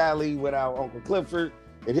of P Valley with our Uncle Clifford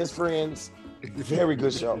and his friends. Very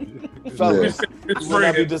good show. Fellas, you will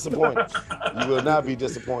not be disappointed. You will not be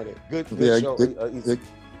disappointed. Good show.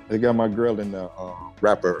 They got my girl in the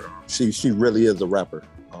rapper. She really is a rapper.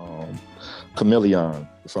 Chameleon,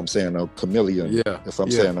 if I'm saying Chameleon. Yeah. If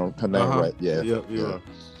I'm saying her name right. Yeah.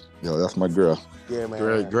 Yeah, that's my girl. Yeah,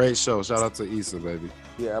 man. Great show. Shout out to Issa, baby.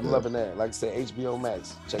 Yeah, I'm loving that. Like I said, HBO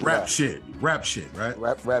Max. Check Rap it out. shit. Rap shit, right?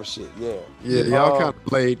 Rap shit, yeah. Yeah, y'all kind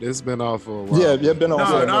of late. It's been off for a while. Yeah, been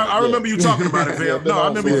on. No, I remember you talking about it, Vail. No, I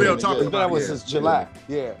remember Vail talking about it. It's been since July.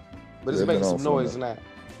 Yeah. But it's making some noise now.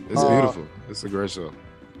 It's beautiful. It's a great show.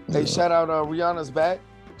 Hey, shout out Rihanna's back.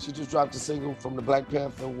 She just dropped a single from the Black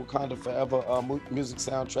Panther Wakanda Forever music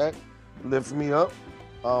soundtrack, Lift Me Up.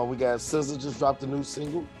 We got SZA just dropped a new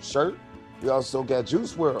single, Shirt. We also got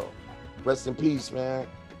Juice WRLD. Rest in peace, man.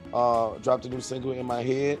 Dropped a new single, In My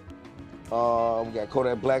Head. We got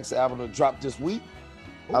Kodak Black's album that dropped this week.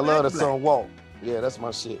 I love the song Walk. Yeah, that's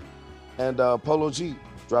my shit. And Polo G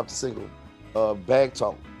dropped a single, Bag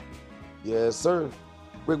Talk. Yes, sir.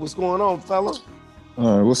 Rick, what's going on, fella?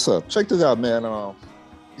 All right, what's up? Check this out, man. I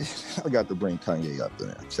got to bring Kanye up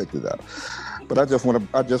there. Check this out. But I just want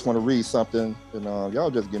to read something, and y'all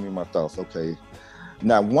just give me my thoughts, okay?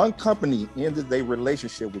 Now, one company ended their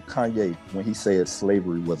relationship with Kanye when he said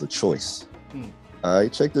slavery was a choice. All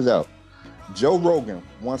right, check this out. Joe Rogan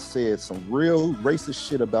once said some real racist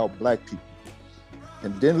shit about black people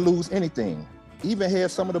and didn't lose anything. Even had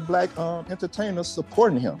some of the black entertainers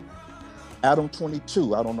supporting him. Adam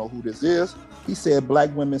 22, I don't know who this is. He said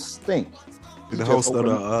black women stink. The host of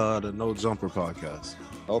the No Jumper podcast.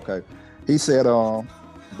 Okay. He said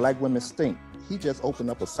black women stink. He just opened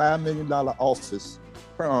up a $5 million office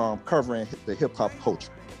covering the hip hop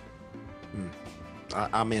culture.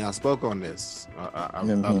 I mean, I spoke on this. I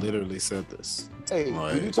literally said this. Hey,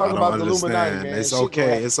 when you talk about the Illuminati, man, it's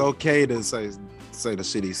okay. It's okay to say the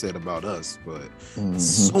shit he said about us, but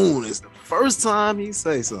as soon as the first time he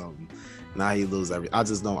say something, now he lose everything. I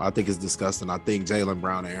just don't. I think it's disgusting. I think Jaylen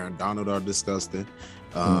Brown and Aaron Donald are disgusting.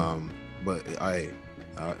 But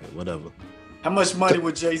whatever. How much money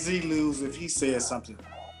would Jay-Z lose if he said something?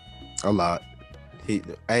 A lot.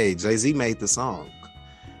 Jay-Z made the song.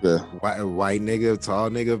 Yeah. White nigga, tall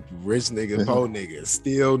nigga, rich nigga, poor nigga,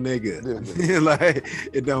 still nigga. Like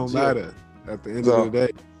it don't matter at the end of the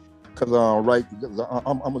day. Because right,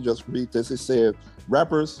 I'm gonna just read this. It said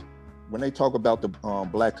rappers, when they talk about the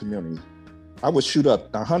black community, I would shoot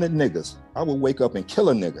up 100 niggas. I would wake up and kill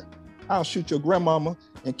a nigga. I'll shoot your grandmama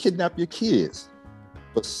and kidnap your kids.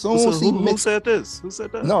 But soon who said this? Who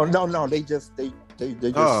said that? No. They just saying.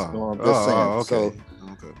 Okay.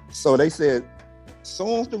 So they said,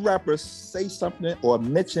 soon as the rappers say something or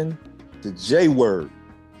mention the J word,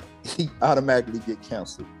 he automatically get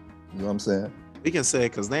canceled. You know what I'm saying? We can say it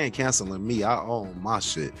because they ain't canceling me. I own my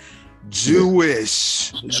shit.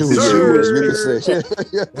 Jewish. We can say.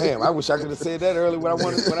 Damn, I wish I could have said that earlier when I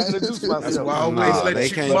introduced myself. That's why I always let they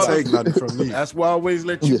you can't take nothing from me. That's why I always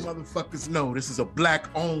let you motherfuckers know this is a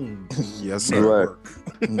black-owned yes, sir. network.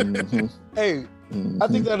 Mm-hmm. Hey, I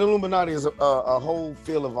think that Illuminati is a whole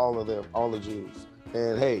field of all the Jews.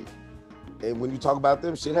 And hey, and when you talk about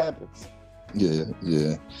them, shit happens. Yeah.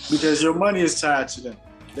 Because your money is tied to them.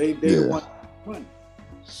 They want money.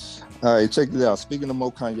 All right, check this out. Speaking of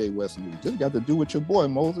more Kanye West news, this got to do with your boy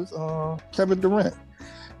Moses, Kevin Durant.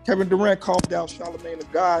 Kevin Durant called out Charlamagne the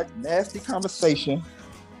God, nasty conversation,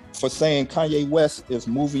 for saying Kanye West is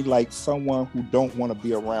moving like someone who don't want to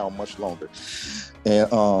be around much longer. And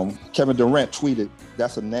Kevin Durant tweeted,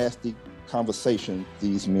 "That's a nasty conversation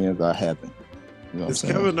these men are having." You know is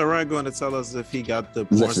Kevin Durant going to tell us if he got the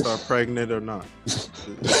porn star pregnant or not? Is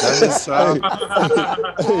that his child?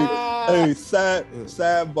 Hey,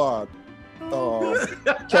 sidebar.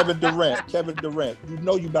 Kevin Durant, you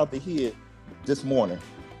know you about to hear it this morning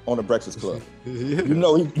on the Breakfast Club. You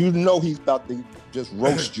know he's about to just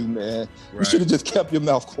roast you, man. Right. You should have just kept your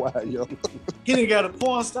mouth quiet, yo. He didn't got a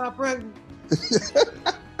porn star pregnant.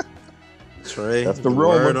 Trey, that's the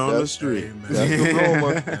rumor on the street. That's the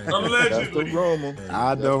rumor. That's the rumor.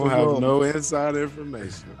 I don't have no inside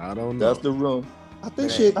information. I don't know. That's the rumor. I think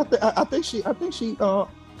she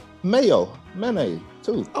mayonnaise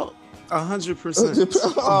too.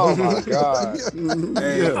 100%. Oh my God.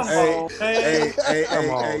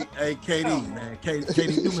 Hey, KD, man.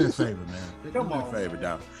 KD, do me a favor, man. Do me a favor,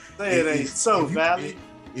 dog. Say it ain't so, Valley.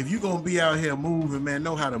 If you're going to be out here moving, man,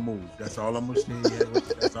 know how to move. That's all I'm going to say.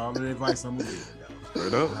 That's all the advice I'm going to give.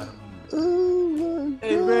 Straight up.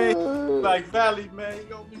 Hey, man, like Valley, man, you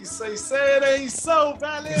going to be say it ain't so,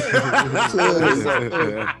 Valley.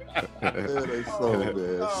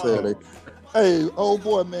 Hey, old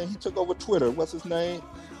boy, man, he took over Twitter. What's his name?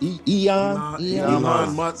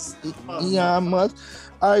 Elon Musk. Elon Musk.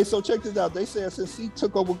 All right, so check this out. They said since he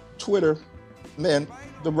took over Twitter, man,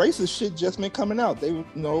 the racist shit just been coming out. I'm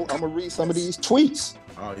gonna read some of these tweets.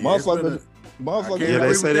 Oh, yeah, motherfucker. Yeah,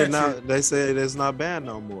 they say it's not banned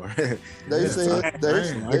no more. They said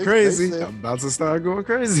they crazy. I'm about to start going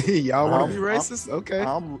crazy. Y'all want to be racist? Okay.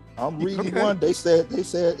 I'm reading one. They said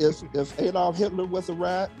if Adolf Hitler was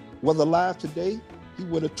alive today, he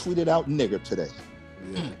would have tweeted out nigger today.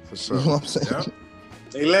 Yeah, for sure. You know what I'm saying? Yep.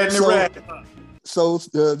 They letting it rap. So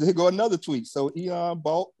here go another tweet. So Elon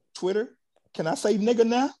bought Twitter. Can I say nigga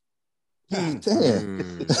now? Damn.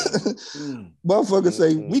 Motherfuckers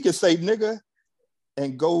say we can say nigga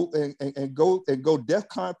and go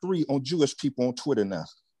DEFCON 3 on Jewish people on Twitter now.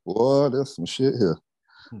 Boy, there's some shit here.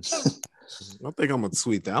 I think I'm gonna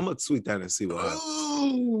tweet that. I'm gonna tweet that and see what happens.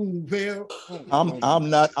 Ooh, Bill. I'm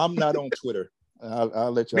not on Twitter.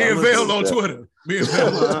 I'll let you. Me and Vail on Twitter.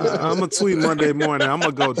 I'm gonna tweet Monday morning. I'm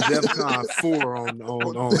gonna go DEFCON 4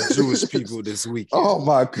 on Jewish people this week. Oh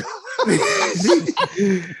my God!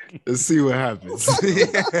 Let's see what happens.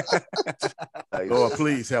 Lord,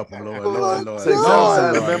 please help him, Lord. Oh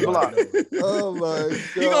my God!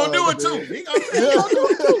 He gonna do it too. He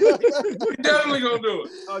definitely gonna do it.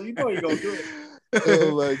 Oh, you know he gonna do it.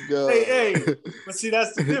 Oh my God! Hey, but see,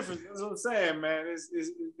 that's the difference. That's what I'm saying, man.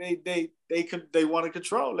 They want to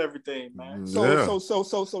control everything, man. So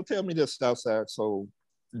tell me this, Southside. So,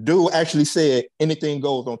 dude actually said anything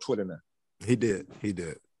goes on Twitter now. He did.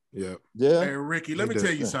 Yeah. Yeah. Hey, Ricky, let me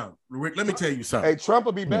tell you something. Rick, let me tell you something. Hey, Trump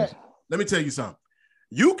will be back. Let me tell you something.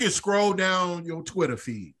 You can scroll down your Twitter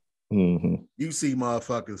feed. Mm-hmm. You see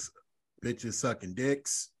motherfuckers, bitches sucking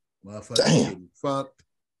dicks, motherfuckers getting fucked,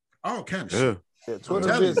 all kind of shit. Yeah,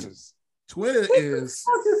 Twitter business. Twitter is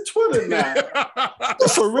Twitter now.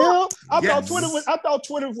 For real? I thought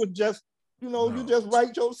Twitter was just, you just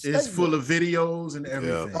write your statement. It's full of videos and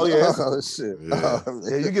everything. Yeah. Oh yeah. Oh shit. Yeah.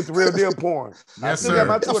 You get the real deal porn. Yes, sir.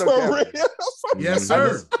 My Twitter account. Yes,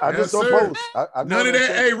 sir. I just don't post. None of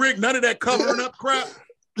that. Hey, Rick. None of that covering up crap.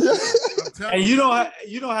 And you don't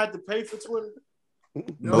have to pay for Twitter.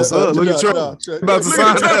 No, sir. Look at Trump. About to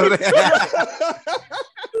sign up.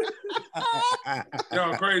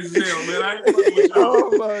 Y'all crazy as hell, man. I ain't fucking with y'all.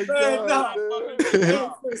 Oh my God.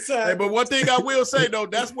 Hey, but one thing I will say though,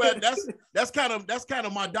 that's kind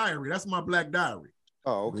of my diary. That's my black diary.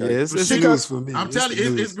 Oh, okay. Yeah, it's news for me. I'm telling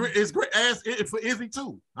you, it's great as for Izzy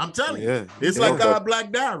too. I'm telling you, it's like our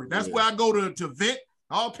black diary. That's where I go to vent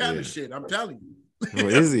all kind of shit. I'm telling you. Well,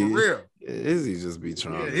 Izzy, for real. Izzy just be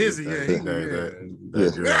trying to Izzy, get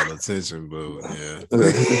that girl attention, but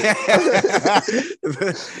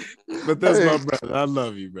but that's my brother. I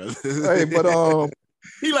love you, brother. Hey, but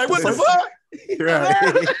he like, what the fuck?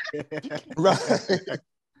 Right.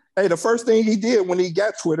 Hey, the first thing he did when he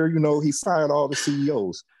got Twitter, he fired all the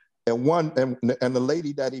CEOs, and the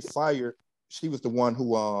lady that he fired, she was the one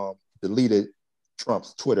who deleted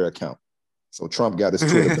Trump's Twitter account. So Trump got his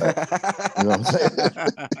Twitter back. You know what I'm saying?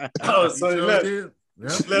 Oh, so he let him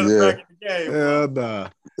back in the game. Hell nah.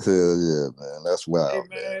 Hell yeah, man. That's wild.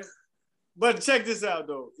 Hey, man. But check this out,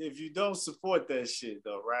 though. If you don't support that shit,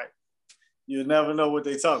 though, right? You'll never know what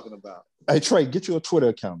they're talking about. Hey, Trey, get you a Twitter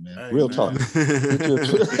account, man. Hey, Real man. talk. Get you a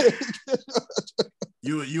Twitter.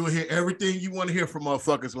 You'll hear everything you want to hear from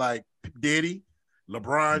motherfuckers like Diddy,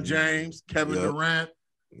 LeBron James, Kevin Durant,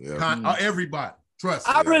 everybody. Trust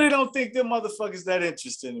me. I really don't think them motherfuckers that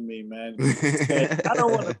interested in me, man. I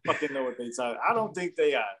don't want to fucking know what they talk. I don't think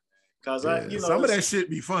they are, because some of that shit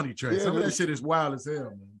be funny, Trey. Some of that shit is wild as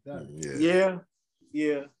hell, man.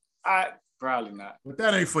 Yeah. I probably not. But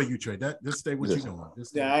that ain't for you, Trey. Just stay what you doing.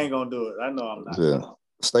 I ain't gonna do it. I know I'm not. Yeah.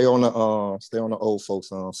 Stay on the old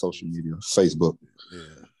folks on social media, Facebook.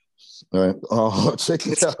 Yeah. All right. Check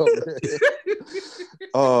it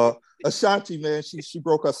out. Ashanti, man, she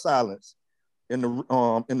broke her silence. In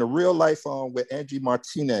the real life with Angie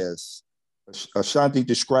Martinez, Ashanti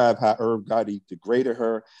described how Irv Gotti degraded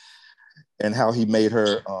her and how he made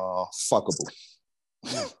her fuckable.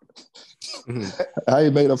 How he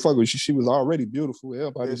made her fuckable. She was already beautiful.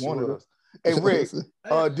 Everybody wanted her. Hey, Rick,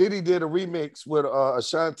 Diddy did a remix with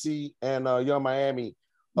Ashanti and Young Miami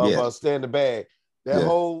of Stand the Bag. That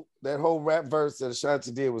whole rap verse that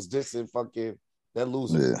Ashanti did was dissing fucking that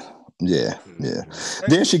loser. Yeah.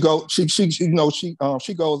 Then she goes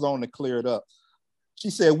on to clear it up. She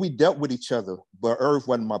said, we dealt with each other, but Irv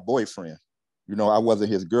wasn't my boyfriend. I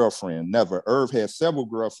wasn't his girlfriend. Never. Irv had several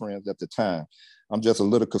girlfriends at the time. I'm just a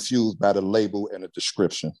little confused by the label and the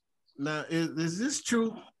description. Now, is this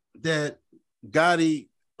true that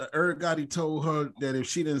Irv Gotti told her that if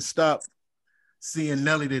she didn't stop seeing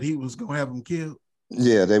Nelly, that he was gonna have him killed?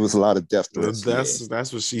 Yeah, there was a lot of death threats.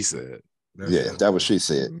 That's what she said. That was she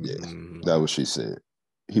said. Yeah, that was she said.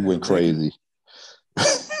 He went crazy.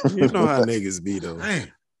 You know how niggas be though.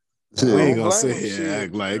 Man. We ain't gonna sit here and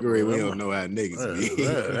act like we don't know how niggas be.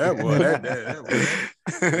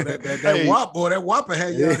 That WAP boy, that Whopper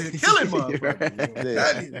had you out here killing motherfuckers.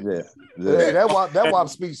 That WAP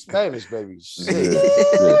speaks Spanish, baby.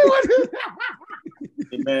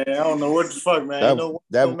 Man, I don't know what the fuck, man.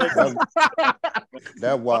 That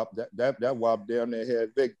WAP down there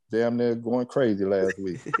had Vic damn near going crazy last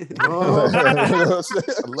week. I love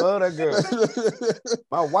that girl.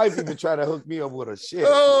 My wife even tried to hook me up with a shit.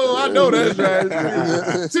 Oh, I know that's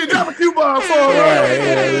right. She got a coupon for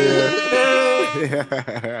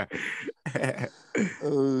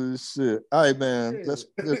Oh shit! All right, man.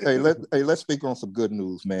 Let's speak on some good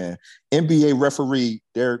news, man. NBA referee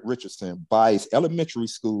Derek Richardson buys elementary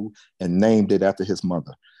school and named it after his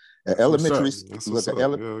mother. Elementary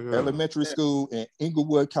school in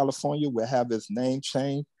Inglewood, California, will have its name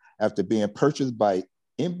changed after being purchased by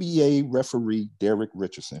NBA referee Derek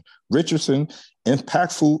Richardson. Richardson's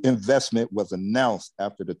impactful investment was announced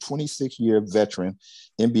after the 26-year veteran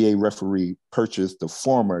NBA referee purchased the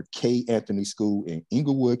former K. Anthony School in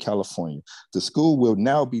Inglewood, California. The school will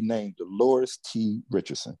now be named Dolores T.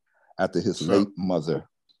 Richardson after his late mother.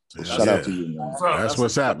 So shout out to you, man. That's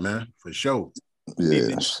what's up, man. For sure.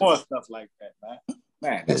 Yeah. More stuff like that, man.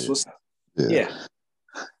 Man, that's what's up. Yeah.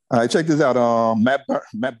 All right, check this out. Matt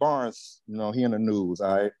Barnes, he in the news.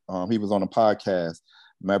 All right, he was on a podcast.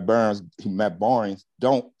 Matt Barnes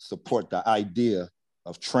don't support the idea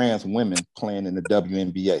of trans women playing in the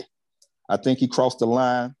WNBA. I think he crossed the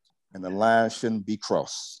line, and the line shouldn't be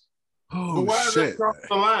crossed. But why does that cross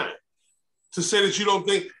the line? To say that you don't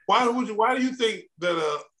think? Why do you think that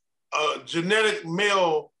a genetic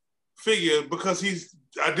male figure, because he's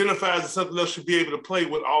identified as something else, should be able to play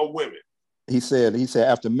with all women? He said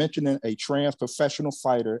after mentioning a trans professional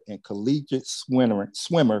fighter and collegiate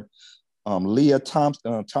swimmer, Leah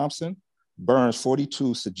Thompson, Burns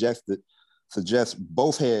 42 suggests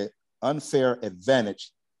both had unfair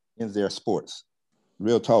advantage in their sports.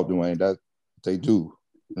 Real talk, Dwayne. That they do.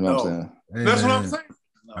 You know what I'm saying? That's what I'm saying.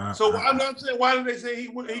 No. So I'm not saying, why did they say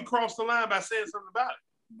he crossed the line by saying something about it?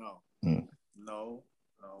 No. No.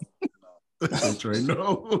 Trey,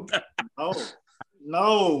 no.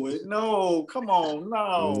 No. Come on,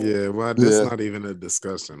 no. Yeah, well, that's not even a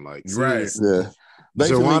discussion. Like, right? Yeah.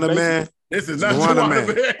 Joanna Man. This is not Joanna Man.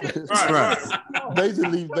 Right.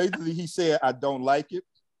 Basically, he said, "I don't like it.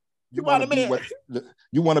 You want to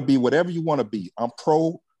be whatever you want to be. I'm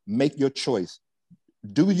pro. Make your choice.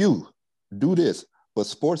 Do you do this? But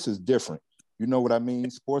sports is different. You know what I mean?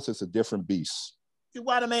 Sports is a different beast.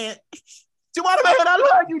 Joanna Man. Joanna Man, I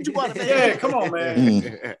love you, Joanna Man. Yeah, come on,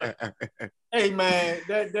 man. Hey, man,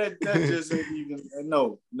 that just ain't even.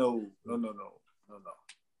 No.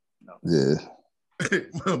 Yeah.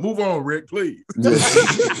 Move on, Rick, please. And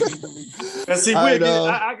see, I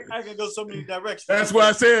can go so many directions. That's why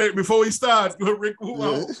I said before he starts, Rick, move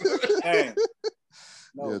on. Man.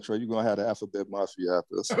 No. Yeah, Trey, you're gonna have the alphabet mafia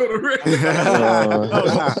after us. Right,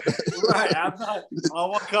 I don't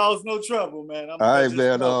want to cause no trouble, man. All right,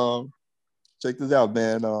 man. Check this out,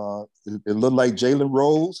 man. It looked like Jalen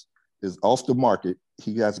Rose is off the market.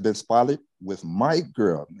 He has been spotted with my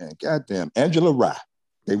girl, man. Goddamn, Angela Rye.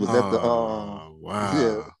 They was at the wow.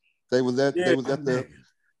 Yeah, they was at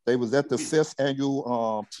the 5th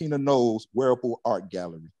annual Tina Knowles Wearable Art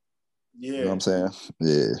Gallery. Yeah, you know what I'm saying?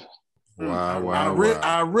 Yeah. Wow.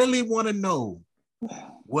 I really want to know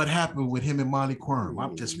what happened with him and Molly Quern. I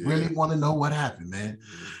just really want to know what happened, man.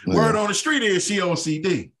 Yeah. Word on the street is she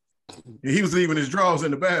OCD. He was leaving his drawers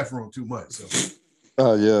in the bathroom too much. So.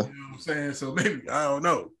 Oh, yeah. You know what I'm saying? So maybe, I don't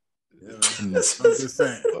know. I'm just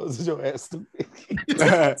saying. What's your ass to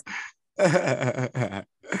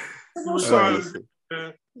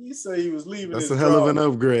You say he was leaving. That's a hell of an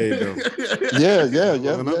upgrade, though. Yeah.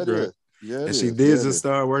 Yeah, and she did just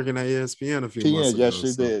start working at ESPN a few months ago. Yes,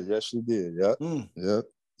 she did. Yep. Yep.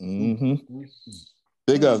 Mm-hmm.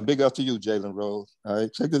 Big up to you, Jalen Rose. All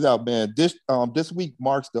right, check this out, man. This week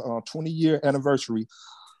marks the 20-year anniversary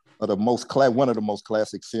of one of the most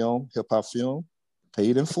classic hip hop film,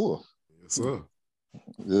 Paid in Full. Yes, sir.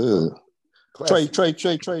 Yeah. Trey,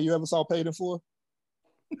 you ever saw Paid in Full?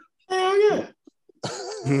 Hell yeah.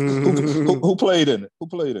 Who played in it? Who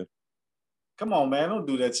played it? Come on, man. Don't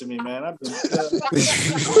do that to me, man. I've been.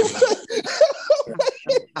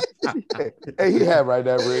 Hey, he had right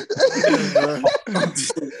there, Rick.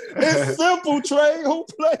 It's simple, Trey. Who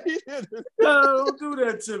played it? No, don't do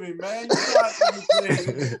that to me, man.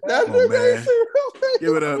 Man.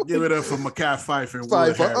 Give it up for Mekhi Phifer and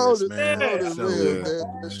Wood Harris,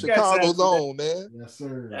 man. Chicago's own, man. Yes,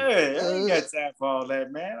 sir. Hey, I ain't got time for all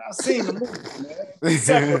that, man. I've seen the movie, man,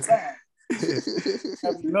 several times.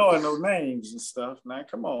 Knowing those names and stuff, man.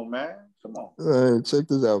 Come on, man. Come on. All right, check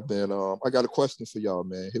this out, man. I got a question for y'all,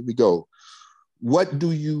 man. Here we go. What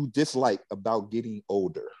do you dislike about getting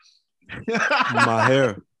older? My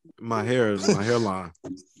hairline.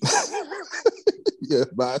 Yeah,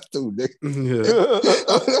 mine too, Nick. Yeah.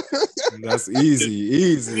 That's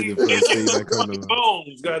easy. The first thing that comes to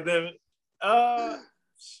bones, goddammit.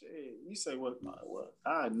 Shit. You say what?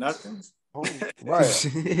 Nothing. Oh, right.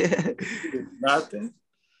 Nothing.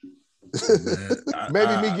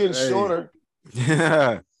 Maybe me getting shorter.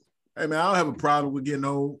 Yeah. Hey man, I don't have a problem with getting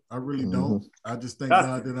old. I really don't. I just thank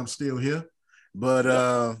God that I'm still here. But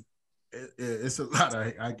it's a lot.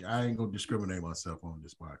 I ain't gonna discriminate myself on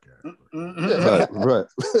this podcast. Right.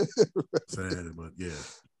 Sad, but yeah.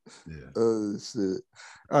 Shit.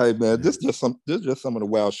 All right, man. This just some of the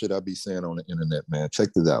wild shit I be saying on the internet, man.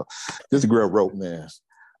 Check this out. This girl wrote, man.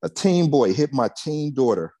 A teen boy hit my teen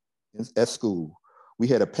daughter at school. We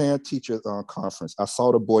had a parent-teacher conference. I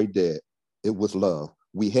saw the boy dead. It was love.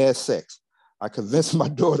 We had sex. I convinced my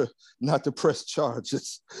daughter not to press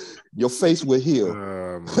charges. Your face will heal.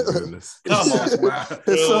 Oh, my goodness. Come on.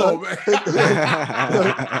 His son,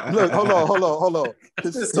 look, hold on.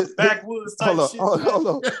 This is backwoods type shit. Hold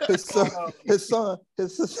on.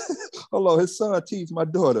 His son teased my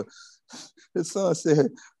daughter. His son said,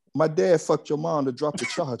 my dad fucked your mom to drop the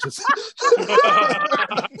charges.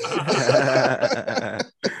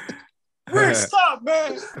 Rick, stop,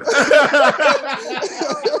 man.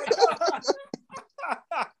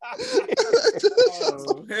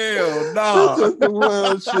 Oh, hell no. That's the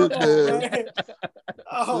wild shit, man.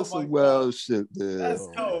 Oh, that's some wild shit, man. That's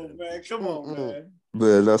cold, man. Come on, man.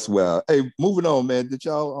 Man, that's wild. Hey, moving on, man. Did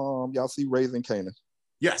y'all see Raising Kanan?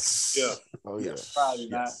 Yes. Yeah. Oh, yes. Probably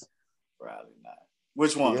not.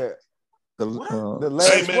 Which one? Yeah. The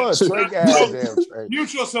last one. Trey, goddamn Trey.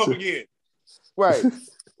 Mute yourself again. Right.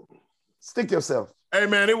 Stick yourself. Hey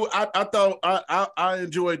man, I thought I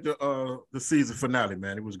enjoyed the season finale,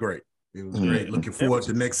 man. It was great. It was great. Looking forward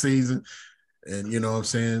to next season. And you know what I'm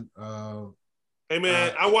saying? Hey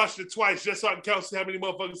man, I watched it twice just so I can count how many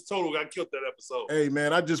motherfuckers total got killed that episode. Hey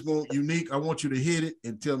man, I just want Unique. I want you to hit it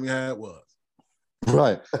and tell me how it was.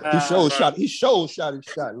 Right. He shot his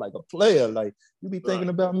shot like a player. Like, you be thinking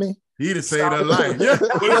about me? He'd have saved her life. Yeah.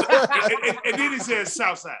 and then he said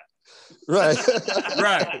Southside. Right.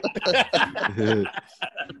 Right.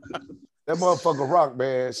 That motherfucker Rock,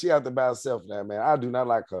 man, she out there by herself now, man. I do not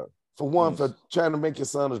like her. For one, for trying to make your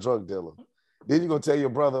son a drug dealer. Then you gonna tell your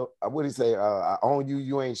brother, what he say? I own you,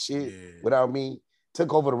 you ain't shit without me.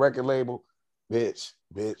 Took over the record label. Bitch.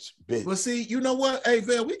 Well, see, you know what? Hey,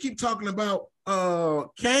 Val, we keep talking about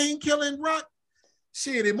Kane killing Rock.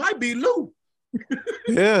 Shit, it might be Lou.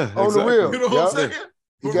 Yeah. On the real. You know what I'm saying?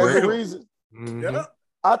 He gave the reason. Yeah.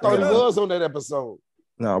 I thought he was on that episode.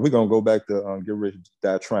 No, we're gonna go back to Get Rich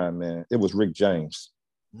Die Trying, man. It was Rick James.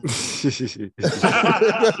 Come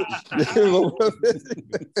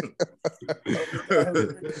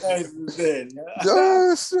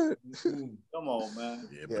on, man.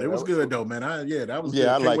 Yeah, but it was good though, man. That was good.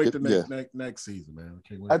 I like wait it. The next season, man.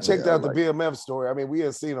 I checked out the BMF story. I mean, we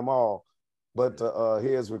had seen them all, but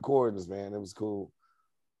his recordings, man, it was cool.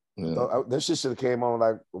 Yeah. That shit should have came on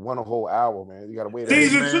like a whole hour, man. You gotta wait.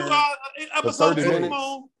 Season 2, episode 30 minutes.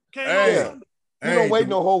 You don't wait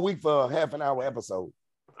no whole week for a half an hour episode.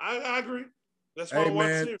 I agree. That's why I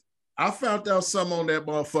watched it. I found out something on that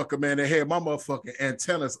motherfucker, man. They had my motherfucking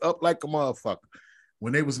antennas up like a motherfucker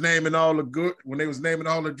when they was naming all the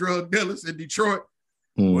drug dealers in Detroit.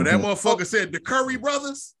 Mm-hmm. When that motherfucker said the Curry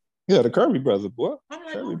brothers. Yeah, the Curry brothers, boy. I'm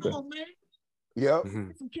like, Curry come on, man. Yep.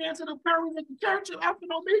 Some cans of the Currys at the church after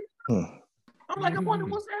on me. I'm like, I wonder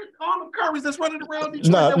what's that? All the Currys that's running around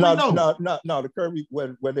Detroit. No, the Curry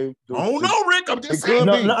where they. Oh no, Rick! I'm just saying.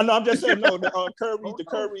 No, I'm just saying. No, the Currys.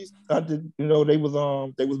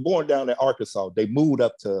 They was born down in Arkansas. They moved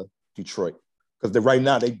up to Detroit because right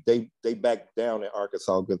now they back down in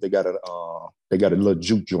Arkansas because they got a little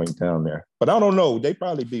juke joint down there. But I don't know. They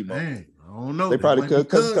probably be more. I don't know. They probably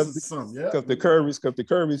because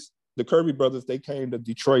the Curry brothers, they came to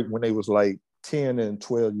Detroit when they was like 10 and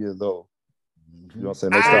 12 years old. You know what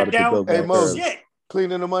I'm saying? They started to go Mos,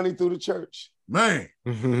 cleaning the money through the church. Man.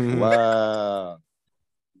 Wow.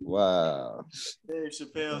 Dave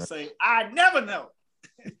Chappelle say, I never know.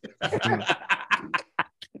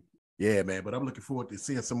 Yeah, man. But I'm looking forward to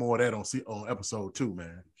seeing some more of that on episode 2,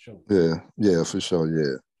 man. Sure. Yeah, for sure.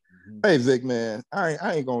 Yeah. Mm-hmm. Hey, Vic, man. I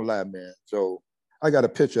ain't gonna lie, man. So I got a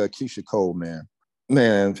picture of Keisha Cole, man.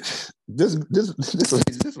 Man, this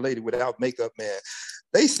lady without makeup, man.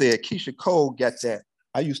 They said Keisha Cole got that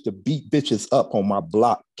I used to beat bitches up on my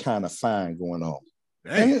block kind of fine going on.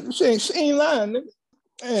 And she ain't lying, nigga.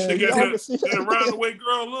 She got that round the way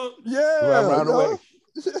girl look. Yeah. Round the way.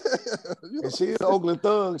 And she's an Oakland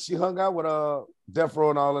thug. She hung out with Death Row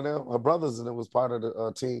and all of them. Her brothers and it was part of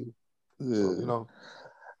the team. Yeah. So, you know.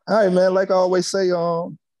 All right, man. Like I always say,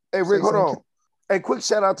 hey Rick, hold on. Hey, quick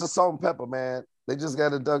shout out to Salt and Pepper, man. They just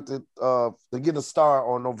got inducted. They get a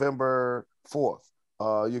star on November 4th.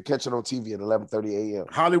 You're catching on TV at 11:30 a.m.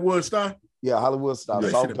 Hollywood Star? Yeah, Hollywood Star. They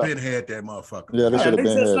should have been had that motherfucker. Yeah, they should have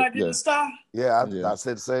been had. The star? Yeah, I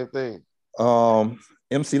said the same thing.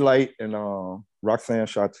 MC Lyte and Roxanne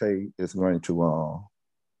Shante is going to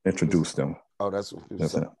introduce them. Oh, that's what you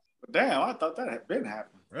said. Damn, I thought that had been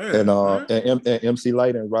happening. And MC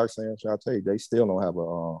Lyte and Roxanne Shante, they still don't have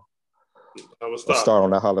a star on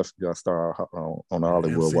the Hollywood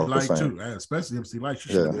Walk of Fame. Too, especially MC Lyte. She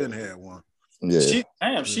should have been had one. Yeah.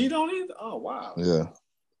 She don't either. Oh wow. Yeah.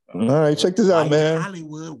 All right, check this out, man.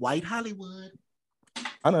 White Hollywood.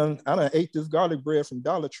 I done ate this garlic bread from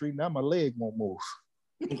Dollar Tree. Now my leg won't move.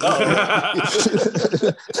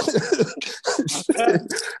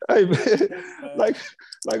 Hey man, like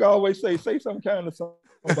I always say something kind to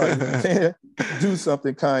somebody. Do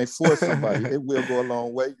something kind for somebody. It will go a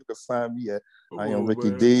long way. You can find me at I am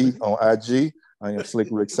Ricky D on IG. I am Slick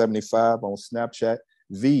Rick 75 on Snapchat.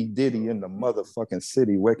 V Diddy in the motherfucking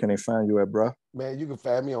city. Where can they find you at, bro? Man, you can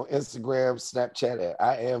find me on Instagram, Snapchat at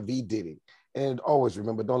I am V Diddy. And always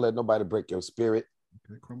remember, don't let nobody break your spirit.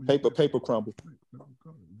 Paper crumble.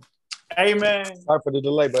 Hey man. Sorry for the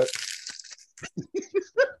delay, but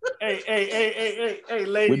hey,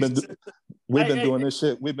 ladies. We've been doing this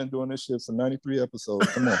shit. We've been doing this shit for 93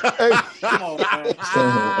 episodes. Come on. Come on, man.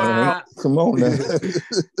 Come on, man.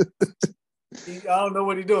 I don't know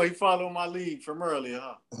what he's doing. He followed my lead from earlier,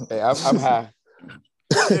 huh? Hey, I'm high.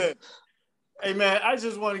 Yeah. Hey, man, I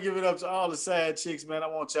just want to give it up to all the sad chicks, man. I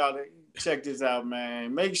want y'all to check this out,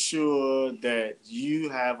 man. Make sure that you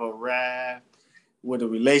have arrived with a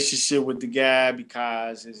relationship with the guy,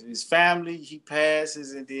 because his family, he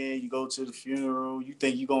passes, and then you go to the funeral. You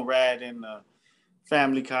think you're going to ride in the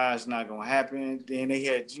family car. It's not going to happen. Then they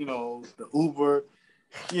had, the Uber.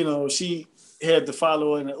 She had to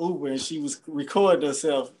follow in the Uber, and she was recording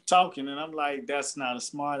herself talking. And I'm like, that's not a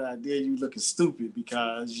smart idea. You looking stupid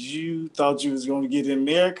because you thought you was going to get in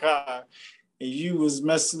their car, and you was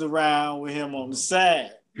messing around with him on the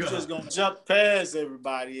side. You're just going to jump past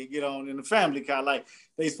everybody and get on in the family car. Like,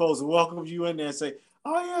 they supposed to welcome you in there and say,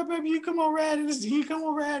 oh, yeah, baby, you come on ride in this. You come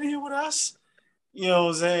on ride here with us. You know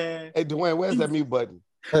what I'm saying? Hey, Dwayne, where's that mute button?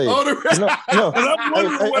 Hey, I'm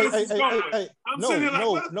wondering where this is going. I'm sitting here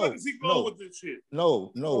like, where is he going with this shit?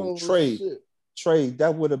 No, Trey,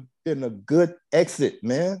 that would have been a good exit,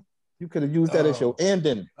 man. You could have used that as your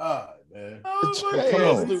ending. Man. Come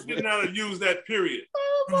on. You should not have used that period.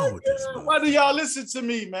 Why do y'all listen to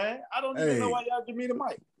me, man? I don't even know why y'all give me the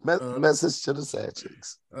mic. Message to the sad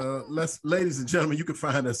chicks. Ladies and gentlemen, you can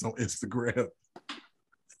find us on Instagram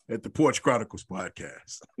at the Porch Chronicles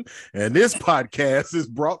Podcast. And this podcast is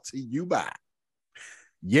brought to you by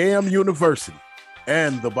Yam University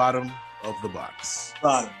and the Bottom of the Box.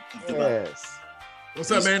 Yes.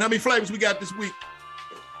 What's up, man? How many flavors we got this week?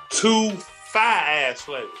 2 fire-ass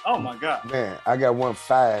flavors. Oh, my God. Man, I got 1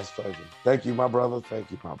 fire-ass flavor. Thank you, my brother.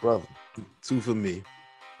 Thank you, my brother. 2 for me.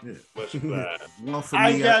 Yeah. One for me.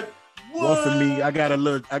 One for me. I got a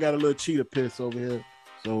little cheetah piss over here.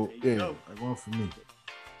 So yeah, 1 for me.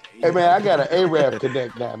 Hey man, I got an Arab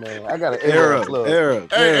connect now, man. I got an Arab club. Hey,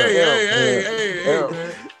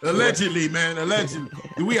 man. Allegedly, man.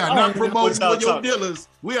 We are not promoting your dealers.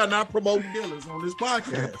 We are not promoting dealers on this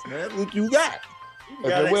podcast, man. Look, you got. You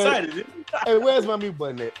got excited. Hey, where's my mute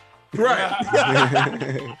button at? Right. What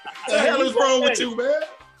the hell is wrong with you, man?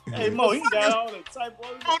 Hey Mo, he got all the type of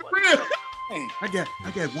I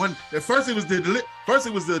got one. At first it was the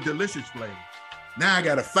delicious flavor. Now I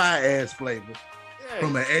got a fire ass flavor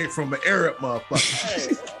from an Arab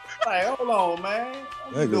motherfucker. Hey, hold on, man.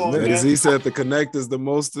 He said the connect is the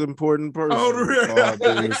most important person.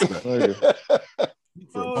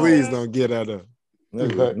 So please don't get at her.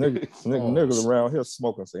 Niggas around here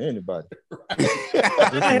smoking for anybody.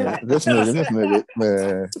 this nigga,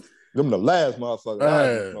 man. Them the last motherfucker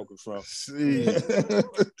I was smoking from.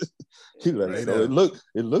 He like, so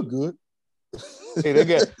it look good. Hey,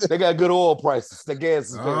 they got good oil prices. The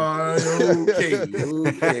gas is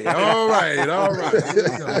okay. All right. All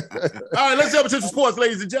right, let's jump into the sports,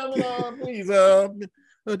 ladies and gentlemen. Please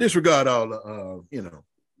disregard all the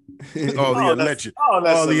all the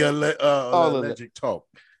alleged talk.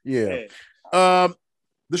 Yeah.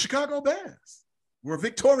 The Chicago Bears were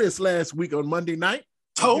victorious last week on Monday night.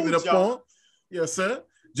 Give it up for him. Yes, sir.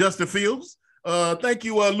 Justin Fields. Thank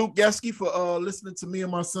you, Luke Geske, for listening to me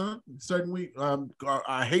and my son. Certainly,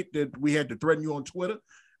 I hate that we had to threaten you on Twitter.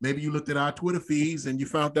 Maybe you looked at our Twitter feeds and you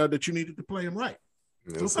found out that you needed to play him right.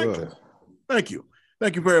 Yes, so thank you.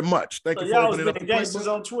 Thank you very much. Thank you for y'all was being gangsters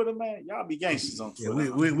on Twitter, man. Y'all be gangsters on Twitter.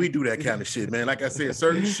 Yeah, we do that kind of shit, man. Like I said,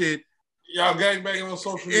 certain shit. Y'all gangbanging on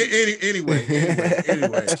social media. Anyway.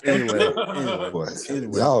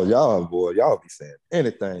 Y'all be saying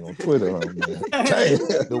anything on Twitter, man.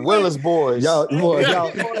 The Willis boys.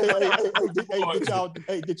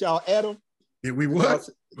 Did y'all add them? Did we what?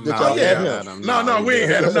 No, we ain't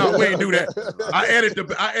had him. No, we ain't do that. I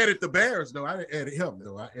added the Bears, though. I didn't edit him,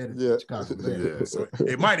 though. I added the Chicago Bears. So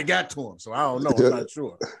it might have got to him, so I don't know. I'm not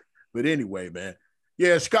sure. But anyway, man.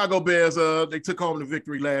 Yeah, Chicago Bears, they took home the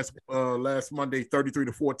victory last Monday,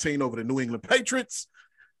 33-14 over the New England Patriots.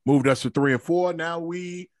 Moved us to 3-4. Now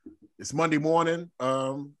it's Monday morning.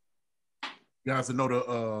 You guys know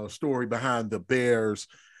the story behind the Bears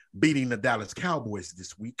beating the Dallas Cowboys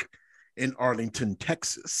this week in Arlington,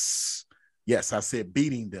 Texas. Yes, I said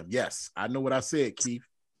beating them. Yes, I know what I said, Keith.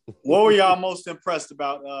 What were y'all most impressed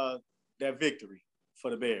about that victory for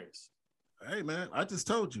the Bears? Hey, man, I just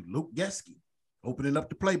told you, Luke Geske. Opening up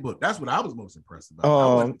the playbook. That's what I was most impressed about.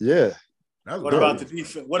 What about the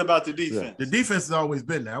defense? What about the defense? Yeah. The defense has always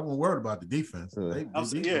been there. I wasn't worried about the defense. Hey,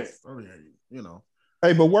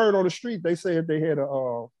 but word on the street, they said they had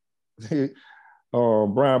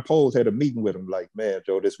Brian Poles had a meeting with him. Like, man,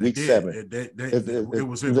 Joe, this week 7. It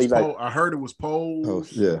was Poles. I heard it was Poles.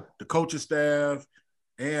 The coaching staff,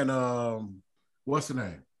 and what's the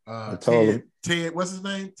name? Ted. What's his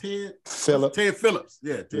name? Ted Phillips. Ted Phillips.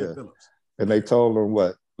 Yeah, Ted Phillips. And they told him,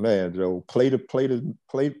 what, man, Joe, play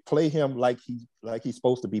him like he's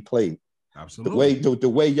supposed to be played. Absolutely. The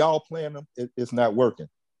way y'all playing him, it's not working.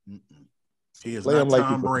 Mm-mm. He is Play not him like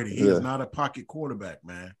Tom you- Brady. He yeah. is not a pocket quarterback,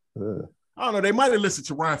 man. Yeah. I don't know. They might have listened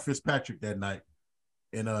to Ryan Fitzpatrick that night,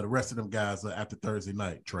 and the rest of them guys after Thursday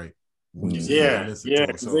night, Trey. Yeah, because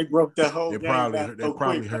they broke that whole They game probably down they so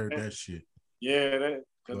probably quick, heard man. that shit. Yeah,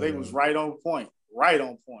 because they was right on point.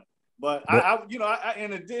 But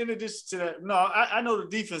in addition to that, I know the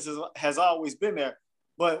defense has always been there.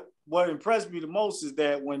 But what impressed me the most is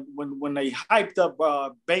that when they hyped up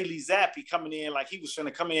Bailey Zappi coming in, like he was trying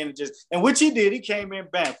to come in and which he did, he came in,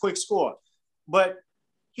 bam, quick score. But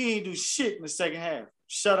he didn't do shit in the second half.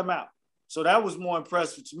 Shut him out. So that was more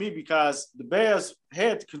impressive to me because the Bears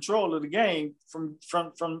had the control of the game from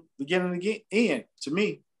beginning to end, to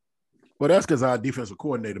me. Well, that's because our defensive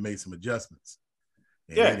coordinator made some adjustments.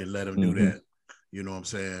 And they didn't let him do that. You know what I'm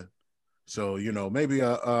saying? So, maybe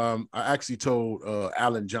I actually told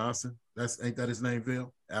Alan Johnson. Ain't that his name,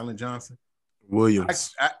 Bill? Alan Johnson?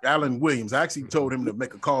 Williams. Alan Williams. I actually told him to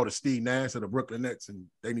make a call to Steve Nash of the Brooklyn Nets, and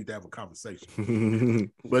they need to have a conversation.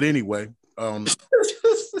 But anyway,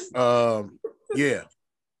 yeah.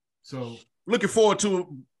 So looking forward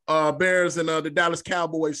to Bears and the Dallas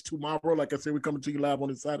Cowboys tomorrow. Like I said, we're coming to you live on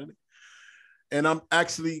this Saturday. And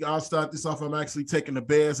I'll start this off. I'm actually taking the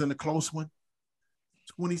Bears in a close one.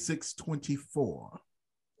 26-24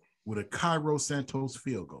 with a Cairo Santos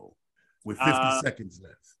field goal with 50 seconds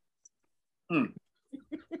left.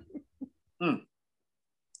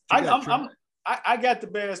 I got the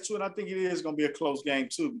Bears too, and I think it is going to be a close game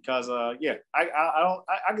too because I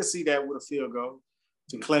can see that with a field goal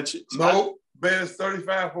to clinch it. No, Bears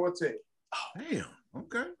 35-14. Damn.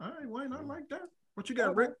 Okay. All right. Why not like that? What you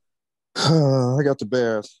got, Rick? I got the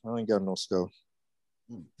Bears. I ain't got no score.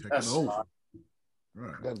 Taking over.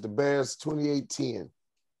 Right. Got the Bears 28-10.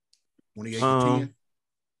 28-10. I'm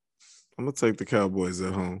gonna take the Cowboys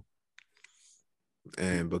at home.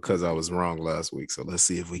 And because I was wrong last week, so let's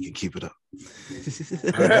see if we can keep it up. There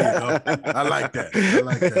you go. I like that.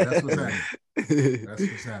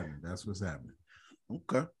 That's what's happening.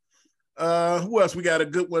 Okay. Who else? We got a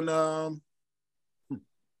good one.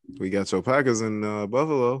 We got your Packers in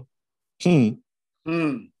Buffalo.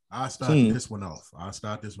 I'll start this one off.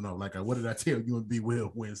 Like, what did I tell you and B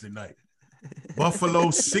Will Wednesday night? Buffalo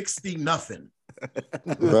 60-0.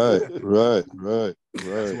 Right.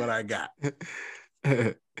 That's what I got.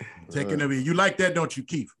 Taking over. You like that, don't you,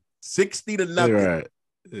 Keith? 60-0. Right.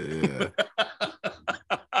 Yeah.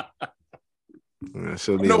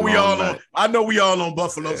 I know we all on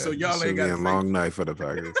Buffalo, so y'all ain't got a long night for the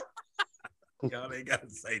Packers. Y'all ain't got to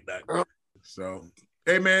say that. So,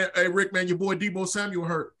 hey man, Rick, man, your boy Debo Samuel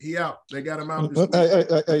hurt. He out. They got him out.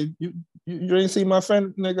 Hey, you ain't see my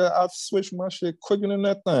friend, nigga. I've switched my shit quicker than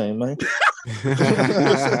that thing, man.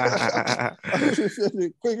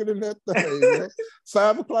 Quicker than that thing, man.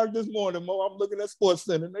 5 o'clock this morning, Mo. I'm looking at Sports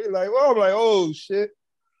Center. And they like, I'm like, oh shit.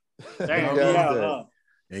 Damn,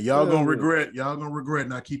 and y'all gonna regret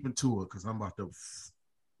not keeping Tua because I'm about to.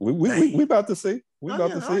 We about to see. We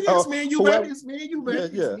about to see. It's me and you, baby. It's me and you,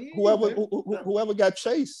 baby. Yeah. Whoever got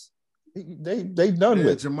Chase, they done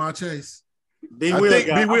with Jamar Chase. B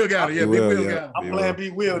Will got it. Yeah, B Will got it.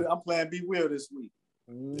 I'm playing B Will this week.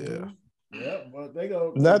 Yeah, but they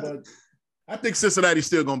go. I think Cincinnati's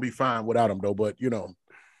still gonna be fine without him, though. But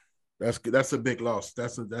that's a big loss.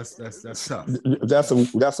 That's tough. That's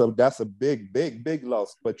a big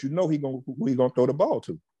loss. But who he gonna throw the ball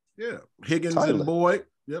to? Yeah, Higgins and Boyd.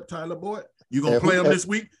 Yep, Tyler Boyd. You gonna play him this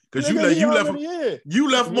week? Because you left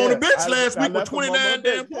him on the bench last week with 29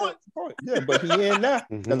 damn points. Yeah, but he in now.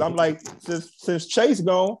 Because I'm like, since Chase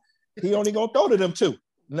gone, he only gonna throw to them two.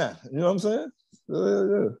 Nah, you know what I'm saying?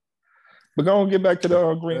 Yeah. But go on, get back to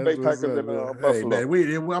the Green Bay Packers and Buffalo. Hey,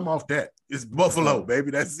 man, I'm off that. It's Buffalo,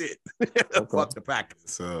 baby. That's it. Okay. Fuck the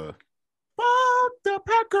Packers. Fuck the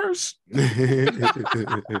Packers.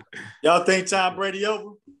 Y'all think Tom Brady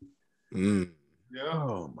over? Yeah.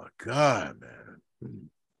 Oh my God, man.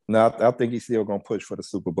 No, I think he's still gonna push for the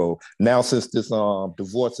Super Bowl. Now, since this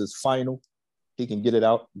divorce is final, he can get it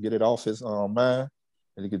off his mind,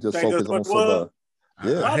 and he can just focus on football.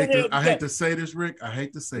 Yeah. I hate to say this, Rick. I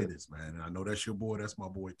hate to say this, man. And I know that's your boy. That's my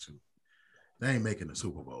boy too. They ain't making the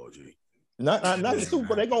Super Bowl, G. Not the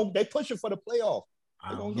Super Bowl. They pushing for the playoff.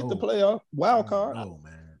 They're gonna get the playoff wild card. Oh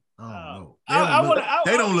man. Oh no.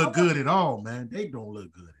 They don't look good at all, man. They don't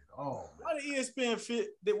look good at all. Why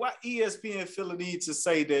ESPN feel the need to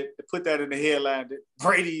say that, to put that in the headline that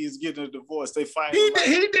Brady is getting a divorce? They find he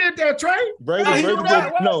did that, Trey. Brady did.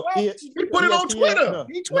 He put it on Twitter.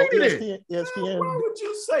 He tweeted it. ESPN. Why would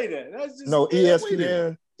you say that? That's just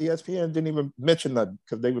ESPN didn't even mention that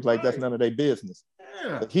because they was like, that's none of their business.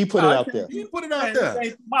 Yeah. He put it out there. He put it out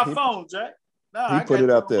there. My phone, Jack. He put it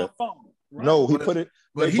out there. Right. No, he put it.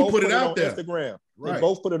 But he put it out there. Instagram. Right. They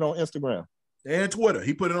both put it on Instagram and Twitter.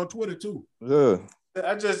 He put it on Twitter too. Yeah.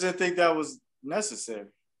 I just didn't think that was necessary.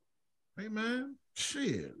 Hey man,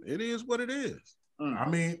 shit, it is what it is. I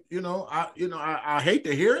mean, I hate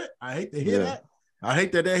to hear it. I hate to hear that. I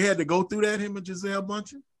hate that they had to go through that. Him and Gisele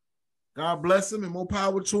Bündchen. God bless him and more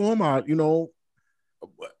power to him.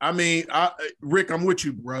 Rick, I'm with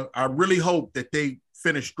you, bro. I really hope that they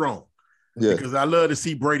finish strong. Yeah. Because I love to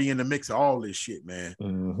see Brady in the mix of all this shit, man.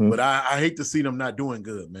 Mm-hmm. But I hate to see them not doing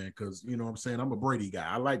good, man. Because you know what I'm saying, I'm a Brady guy.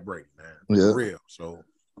 I like Brady, man. For real. So,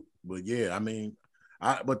 but yeah, I mean,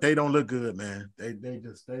 but they don't look good, man. They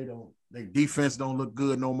don't. Their defense don't look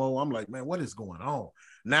good no more. I'm like, man, what is going on?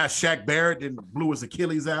 Now Shaq Barrett then blew his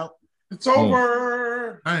Achilles out. It's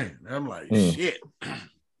over. Man, I'm like, shit.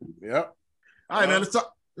 Yep. All right, man. Let's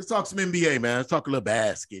talk some NBA, man. Let's talk a little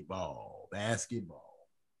basketball.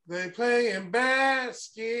 They playing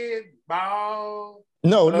basketball.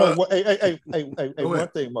 No. Hey, one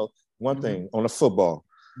thing, Mo. One thing on the football.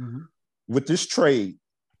 Mm-hmm. With this trade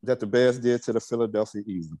that the Bears did to the Philadelphia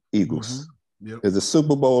Eagles, is the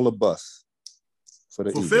Super Bowl a bust for the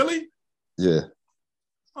Eagles? Philly? Yeah.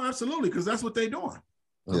 Oh, absolutely, because that's what they're doing.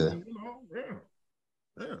 Yeah.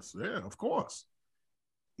 Yes, of course.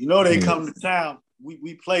 They come to town.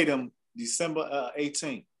 We play them December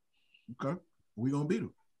 18th. Okay. We're going to beat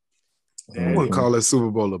them. I wouldn't call it Super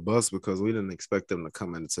Bowl a bust because we didn't expect them to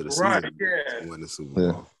come into the season and win the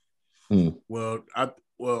Super Bowl. Yeah.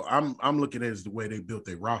 Well, I'm looking at it as the way they built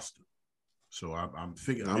their roster. So I'm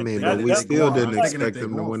figuring. I mean, but we still didn't expect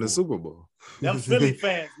them to win the Super Bowl. Them Philly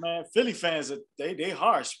fans, man. Philly fans, they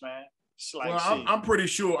harsh, man. It's like I'm pretty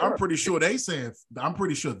sure they're saying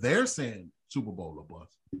Super Bowl a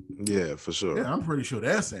bust. Yeah, for sure. Yeah, I'm pretty sure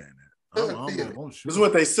they're saying that. I'm sure. This is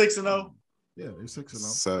what they 6-0. Yeah, they're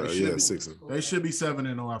 6-0. 6-0. They should be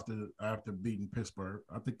 7-0 after beating Pittsburgh.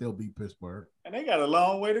 I think they'll beat Pittsburgh. And they got a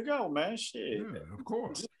long way to go, man. Shit. Yeah, of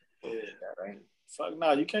course. Yeah, that ain't fuck.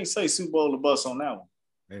 No, you can't say Super Bowl or bust on that one.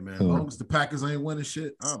 Hey man, as long as the Packers ain't winning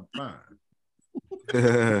shit, I'm fine.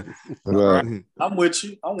 I'm with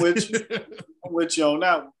you. I'm with you on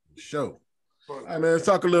that one. Sure. All right, man. Let's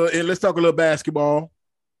talk a little basketball.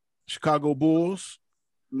 Chicago Bulls.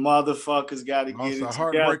 Motherfuckers got to get it. Also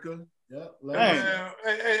a heartbreaker. Yep.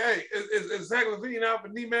 Hey, is Zach LaVine out for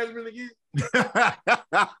knee management again?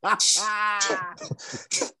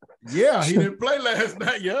 Yeah, he didn't play last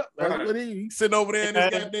night. Yep. That's what he's sitting over there in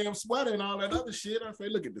his goddamn sweater and all that other shit. I say,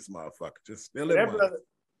 look at this motherfucker. Just still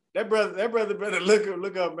that brother better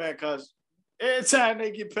look up, man, because every time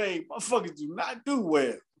they get paid, motherfuckers do not do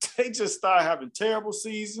well. They just start having terrible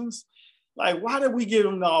seasons. Like, why did we give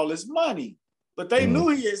them all this money? But they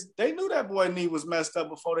knew that boy knee was messed up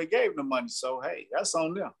before they gave him the money. So hey, that's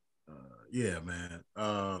on them. Yeah, man.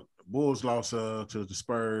 Bulls lost to the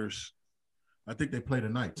Spurs. I think they play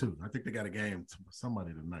tonight too. I think they got a game to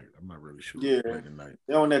somebody tonight. I'm not really sure. Yeah, they play tonight.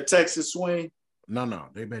 They're on that Texas swing. No,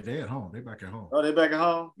 they at home. They back at home. Oh, they back at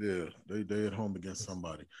home. Yeah, they at home against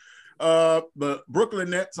somebody. But Brooklyn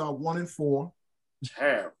Nets are 1-4.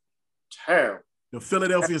 Terrible. The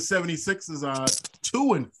Philadelphia 76ers are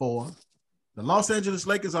 2-4. The Los Angeles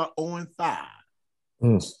Lakers are 0-5.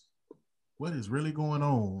 What is really going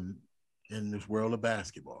on in this world of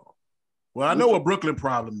basketball? Well, I know what Brooklyn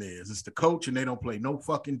problem is. It's the coach, and they don't play no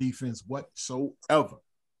fucking defense whatsoever.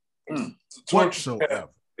 Whatsoever.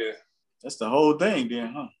 Yeah. That's the whole thing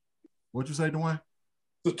then, huh? What'd you say, Dwayne?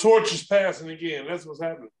 The torch is passing again. That's what's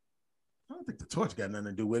happening. I don't think the torch got nothing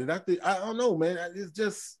to do with it. I don't know, man. It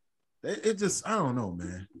just I don't know,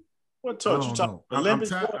 man. What torch you talking about?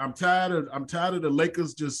 I'm tired of the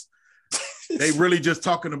Lakers just they really just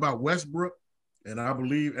talking about Westbrook, and I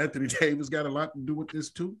believe Anthony Davis got a lot to do with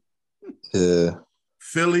this too. Yeah.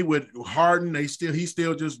 Philly with Harden, he's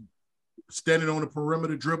still just standing on the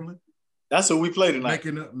perimeter dribbling. That's what we play tonight.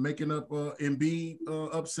 Making up Embiid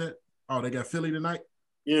upset. Oh, they got Philly tonight?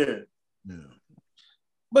 Yeah.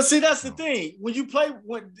 But see, that's the thing. When you play,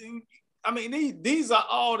 these are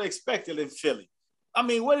all expected in Philly. I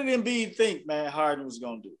mean, what did Embiid think, man, Harden was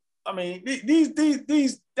going to do? I mean,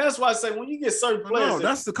 these. That's why I say when you get certain players. No,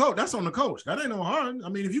 that's the coach. That's on the coach. That ain't no Harden. I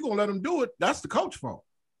mean, if you're going to let him do it, that's the coach's fault.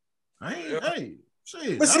 Hey,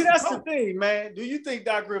 shit. But see, that's the thing, man. Do you think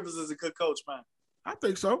Doc Rivers is a good coach, man? I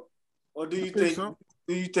think so. Or do you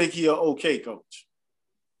think he an okay coach?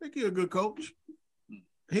 I think he a good coach.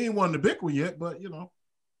 He ain't won the big one yet, but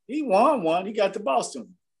he won one. He got to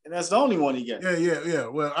Boston, and that's the only one he got. Yeah.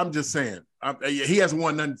 Well, I'm just saying, he hasn't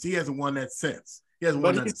won nothing. He hasn't won that since. He hasn't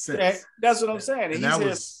won nothing since. That's what I'm saying. And that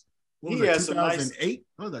was 2008.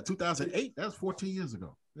 What was that? 2008. That was 14 years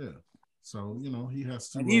ago. Yeah. So, you know, he has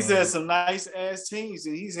to. And he's had some nice ass teams,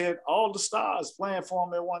 and he's had all the stars playing for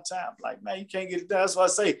him at one time. Like, man, you can't get it done. That's why I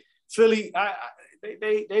say Philly,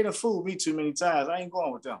 they done fooled me too many times. I ain't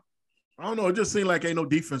going with them. I don't know. It just seemed like ain't no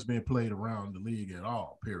defense being played around the league at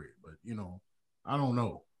all, period. But, you know, I don't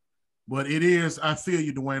know. But it is, I feel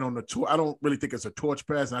you, Dwayne, on the tour. I don't really think it's a torch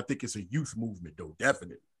pass. I think it's a youth movement, though,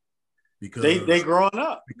 definitely. Because they growing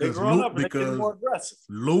up. They growing up and they're getting more aggressive.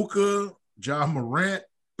 Luka, John Morant,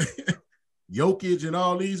 Jokic, and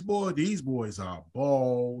all these boys are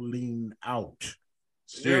balling out.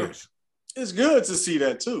 Serious. Yeah. It's good to see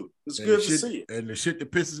that, too. It's good to see it. And the shit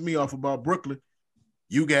that pisses me off about Brooklyn,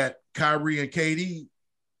 you got Kyrie and KD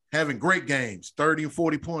having great games, 30 and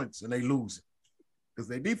 40 points, and they losing because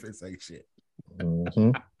their defense ain't shit.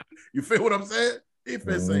 Mm-hmm. You feel what I'm saying?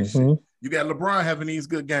 Defense ain't shit. You got LeBron having these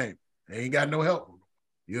good games. They ain't got no help.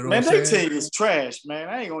 You know man, what I'm they saying? team is trash, man.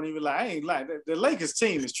 I ain't gonna even lie. I ain't lying. The Lakers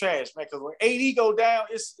team is trash, man. Because when AD go down,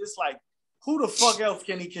 it's like, who the fuck else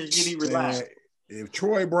can he rely on? If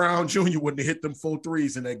Troy Brown Jr. wouldn't have hit them 4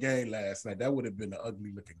 threes in that game last night, that would have been an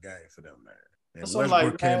ugly looking game for them, man. And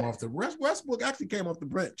Westbrook actually came off the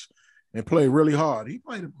bench and played really hard. He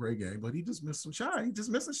played a great game, but he just missed some shots. He just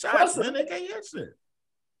missing shots, man. They can't hit shit.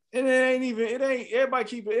 And everybody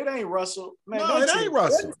keep it. It ain't Russell. Man, no, it ain't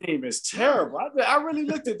Russell. That team is terrible. I really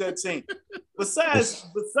looked at that team. Besides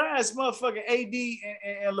motherfucking AD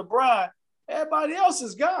and LeBron, everybody else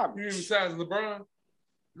is garbage. You mean besides LeBron?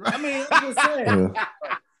 I mean, I'm just saying.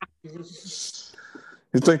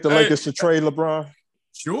 You think the Lakers should trade LeBron?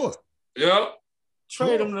 Sure. Yeah.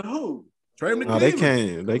 Trade him to who? Trade him to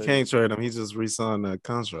Cleveland. They can't trade him. He just re-signed that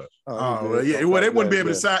contract. Well, yeah. Well, they wouldn't be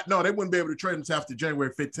able to sign. No, they wouldn't be able to trade him until after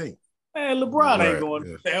January 15th. Man, LeBron ain't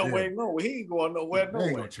going nowhere. He ain't going nowhere. They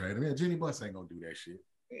ain't gonna trade him. Yeah, Jenny Buss ain't gonna do that shit.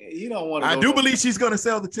 You don't want to. I do believe she's gonna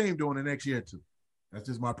sell the team during the next year too. That's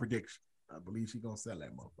just my prediction. I believe she's gonna sell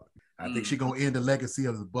that motherfucker. I think she's gonna end the legacy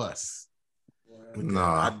of the Bus.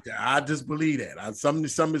 Nah, I just believe that. Something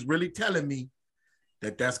is really telling me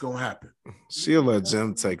that that's gonna happen. She'll let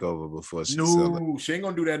Jim take over before she sell it. No, she ain't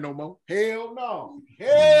gonna do that no more. Hell no.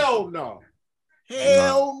 Hell no.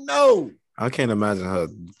 Hell no. I can't imagine her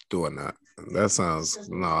doing that. That sounds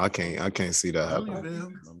I can't see that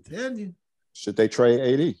happening. I'm telling you. Should they trade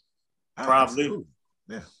AD? Probably.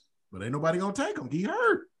 Yeah. But ain't nobody gonna take him. He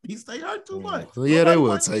hurt. He stay hurt too much. Yeah, they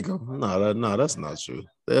will take him. No, that's not true.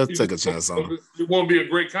 They'll take a chance on him. It won't be a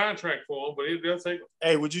great contract for him, but they'll take him.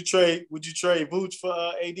 Hey, would you trade Vooch for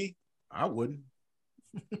AD? I wouldn't.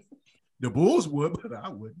 The Bulls would, but I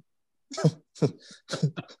wouldn't.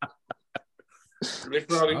 They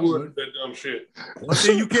probably would that dumb shit. One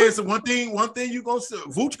thing you can't say. One thing you gonna say.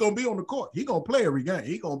 Vooch gonna be on the court. He gonna play every game.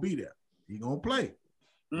 He gonna be there. He gonna play.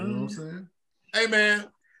 You know what I'm saying? Hey man,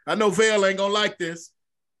 I know Vail ain't gonna like this.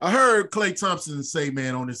 I heard Klay Thompson say,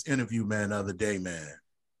 man, on this interview, man, the other day, man.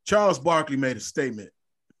 Charles Barkley made a statement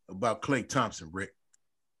about Klay Thompson, Rick.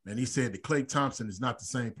 And he said that Klay Thompson is not the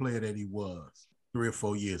same player that he was 3 or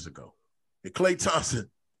 4 years ago. And Klay Thompson,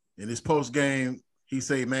 in his post game, he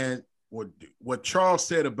said, man, what Charles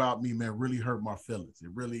said about me, man, really hurt my feelings. It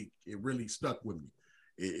really stuck with me.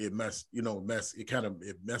 It messed with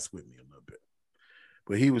me a little bit.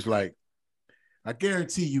 But he was like, I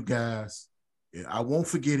guarantee you guys, I won't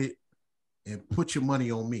forget it, and put your money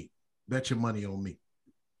on me. Bet your money on me.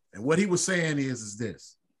 And what he was saying is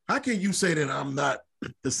this. How can you say that I'm not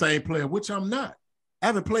the same player, which I'm not? I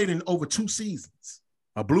haven't played in over 2 seasons.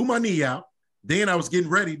 I blew my knee out. Then I was getting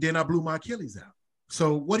ready. Then I blew my Achilles out.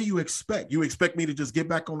 So what do you expect? You expect me to just get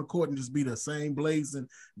back on the court and just be the same blazing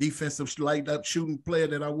defensive light up shooting player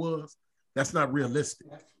that I was? That's not realistic.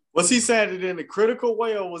 Was he saying it in a critical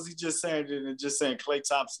way, or was he just saying it and just saying Klay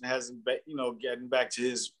Thompson hasn't, getting back to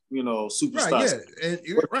his, superstar? Right, yeah, and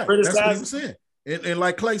right. That's what he was saying. And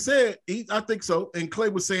like Klay said, I think so. And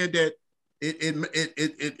Klay was saying that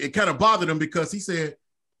it kind of bothered him because he said,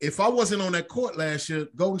 if I wasn't on that court last year,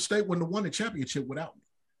 Golden State wouldn't have won the championship without me.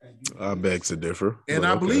 I beg to differ. And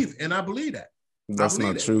I believe that. That's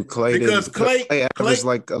not true. Klay averaged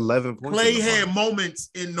like 11 points. Klay had moments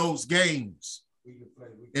in those games.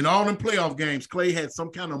 In all them playoff games, Klay had some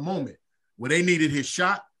kind of moment where they needed his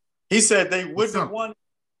shot. He said they wouldn't have won.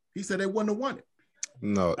 He said they wouldn't have won it.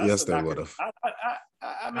 No, yes, they would have.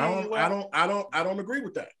 I don't agree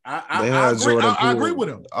with that. I agree with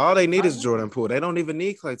him. All they need is Jordan Poole. They don't even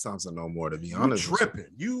need Klay Thompson no more, to be honest. You're tripping.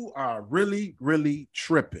 You are really, really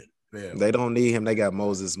tripping. Man. They don't need him. They got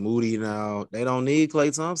Moses Moody now. They don't need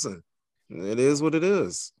Klay Thompson. It is what it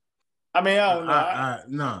is. I mean, I don't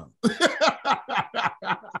know.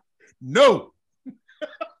 No. No.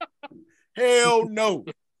 Hell no.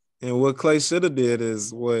 And what Clay should have did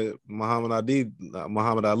is what Muhammad Ali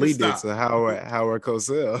did to Howard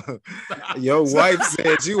Cosell. Your wife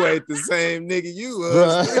said you ain't the same nigga you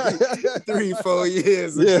was 3-4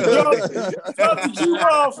 years ago. Fuck you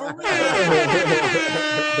all for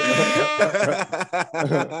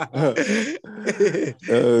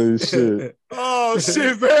Oh shit! Oh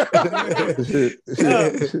shit, man!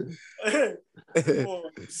 Boy,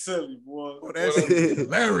 silly boy. Oh, that's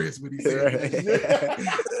hilarious when he said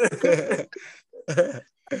that.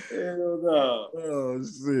 Hell no. Oh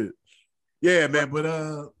shit. Yeah, man, but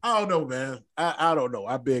I don't know, man. I don't know.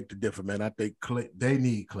 I beg to differ, man. I think they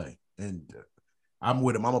need Clay, and I'm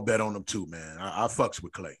with him. I'm gonna bet on them too, man. I fucks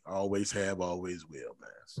with Clay. I always have, always will, man.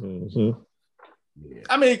 So, Yeah.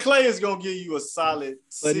 I mean, Clay is gonna give you a solid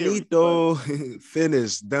Finito,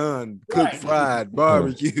 finished, done, cooked, fried,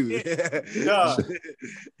 barbecue. He's not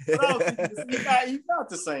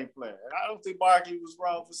the same player. I don't think Barkley was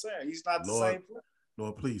wrong for saying he's not the same player.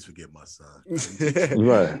 Lord, please forgive my son.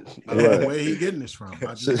 Right. I don't know where he getting this from.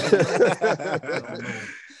 I don't know.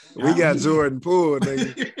 We got Jordan Poole,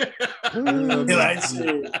 nigga.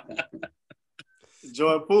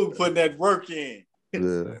 Jordan Poole putting that work in.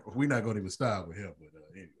 Yeah. We're not going to even start with him, but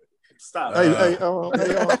anyway. Stop.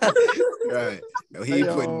 Right. He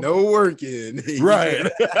put no work in. Right.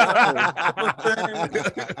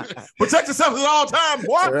 Protect yourself at all times,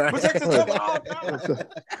 boy. Right. Protect yourself at all times.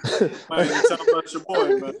 Man, you talking about your boy,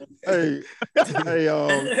 man.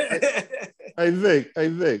 Hey,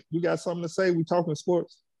 Vic, you got something to say? We talking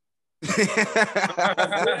sports? You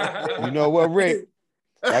know what, Rick?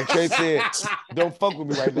 Like Trey said, don't fuck with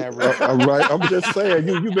me right now, Rick. All right, I'm just saying,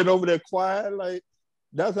 you been over there quiet, like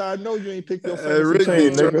that's how I know you ain't picked your fantasy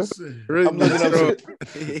team, nigga. I'm looking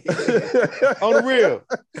up on the real.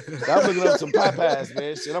 I'm looking up some Popeyes,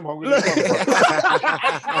 man. Shit, I'm hungry. I'm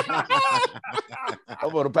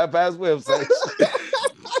on the Popeyes website.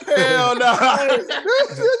 Hell no.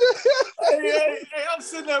 Hey, I'm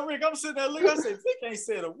sitting there, Rick. I'm sitting there looking. I said, Vic ain't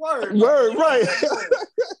said a word. Word, right.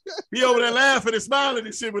 He over there laughing and smiling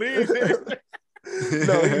and shit, but he ain't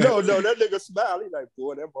No, that nigga smile. He like,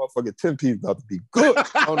 boy, that motherfucking 10-piece about to be good.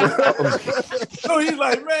 No, he's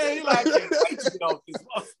like, man, I can't wait to get off this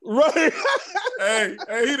motherfucker. Right.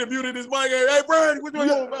 Hey, he done muted his mic. Hey, Brian, what you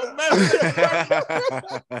doing, man?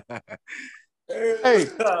 Hey,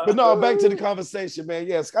 but no, back to the conversation, man.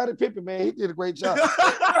 Yeah, Scottie Pippen, man, he did a great job.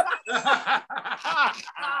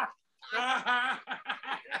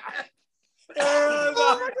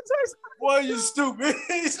 Boy, you stupid.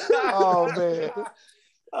 Oh, man. You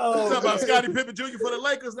talking about Scottie Pippen Jr. for the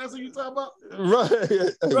Lakers? That's what you talking about? Right.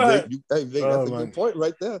 Hey, Right. Vic, that's a good point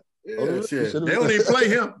right there. Yeah, shit. They don't even play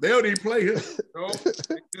him. No, they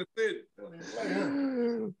just did it.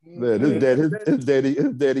 Man, his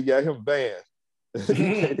daddy got him banned. He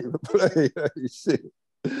can't even play. Shit.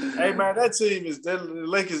 Hey, man, that team is the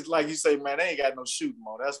Lakers, like you say, man, they ain't got no shooting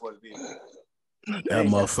mode. That's what it is. That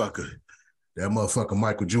motherfucker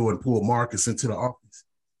Michael Jordan pulled Marcus into the office.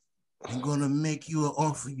 I'm gonna make you an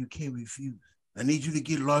offer you can't refuse. I need you to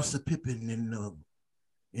get Larsa Pippen in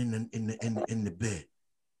the bed.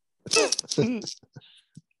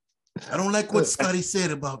 I don't like what Scotty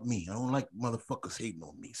said about me. I don't like motherfuckers hating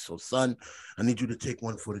on me. So, son, I need you to take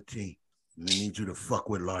one for the team. And I need you to fuck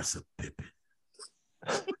with Larsa Pippen.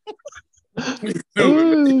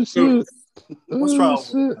 What's wrong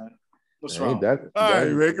with it, man? What's wrong? All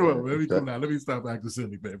right, man, come on, man. Let me stop acting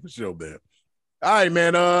silly, man, for sure, man. All right,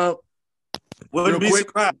 man.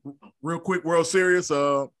 Real quick, World Series.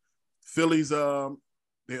 Phillies, they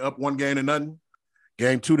up 1-0.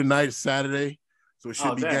 Game 2 tonight is Saturday. So it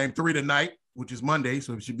should be game 3 tonight, which is Monday.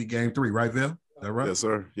 So it should be game 3, right, Phil? Is that right?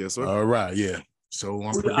 Yes, sir. All right, yeah. So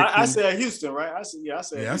I said Houston, right? I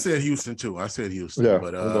said Houston too. I said Houston. Yeah,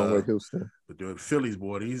 but I'm going with Houston. But the Phillies,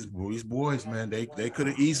 boy, these boys, man, they could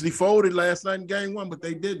have easily folded last night in game 1, but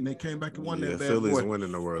they didn't. They came back and won that bad Phillies boy.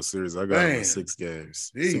 winning the World Series. I got them in 6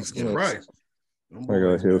 games. Jesus Christ. I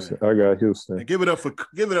got Houston. And give it up for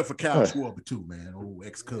Kyle Schwarber too, man. Oh,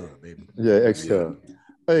 ex-Cub, baby. Yeah, ex-Cub.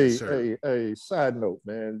 Hey, side note,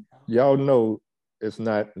 man. Y'all know it's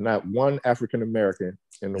not one African American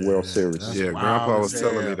in the World Series. Yeah, Grandpa was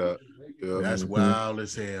telling me that. Yeah. That's wild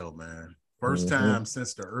as hell, man. First time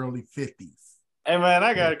since the early 50s. Hey, man,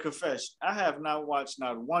 I got to confess. I have not watched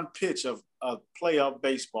not one pitch of playoff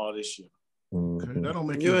baseball this year. Okay, that don't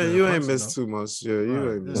make you ain't missed too much. Yeah,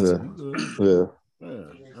 you ain't missed too much. Yeah.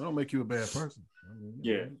 That don't make you a bad person. I mean,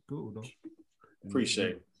 yeah. Cool, though. Appreciate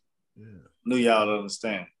it. Yeah. Knew y'all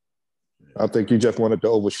understand. I think you just wanted to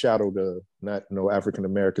overshadow the not no African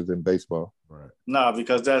Americans in baseball. Right. No,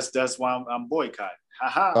 because that's why I'm boycotting.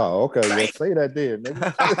 Oh, okay. Well, say that then,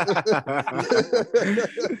 nigga.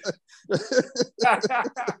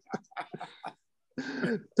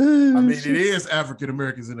 I mean, it is African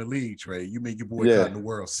Americans in the league, Trey. You mean your boycotting the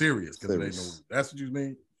World Series because they know that's what you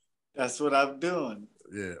mean? That's what I'm doing.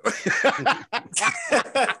 Yeah.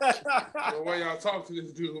 The way y'all talk to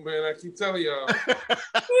this dude, man, I keep telling y'all.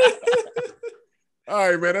 All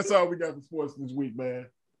right, man. That's all we got for sports this week, man.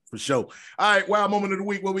 For sure. All right, wild moment of the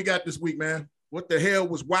week. What we got this week, man? What the hell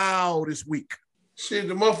was wild this week? Shit,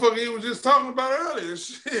 the motherfucker you was just talking about earlier.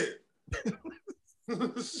 Shit.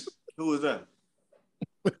 Who was that?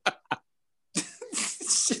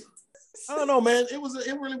 I don't know, man. It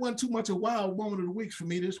really wasn't too much a wild moment of the week for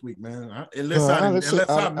me this week, man. Unless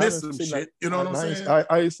I missed some shit. You know what I'm saying?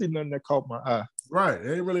 I ain't seen nothing that caught my eye. Right.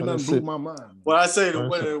 It ain't really nothing blew my mind. Well, I say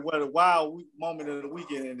what a wild moment of the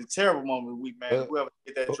weekend and the terrible moment of the week, man. Whoever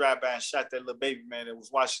did that drive by and shot that little baby, man, that was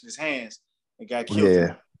washing his hands and got killed.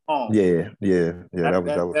 Yeah. That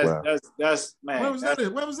was wild. That's man. Where was that?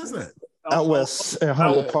 Where was this at? Out west in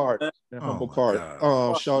Humble Park.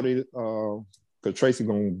 Shawty, because Tracy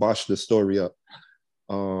gonna botch the story up.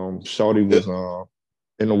 Shawty was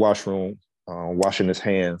in the washroom washing his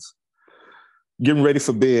hands, getting ready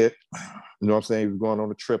for bed. You know what I'm saying? He was going on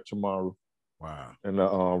a trip tomorrow. Wow. And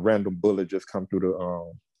a random bullet just come through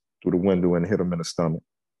the window and hit him in the stomach.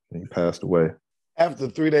 And he passed away. After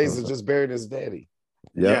 3 days of just burying his daddy.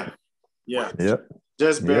 Yeah.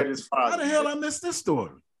 Just buried his father. How the hell I missed this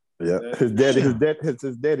story? Yeah. His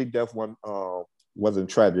daddy death one wasn't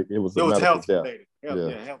tragic. It was health death.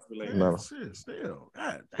 related. Health related. No. Shit, still.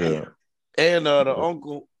 God damn. Yeah. And the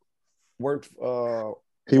uncle worked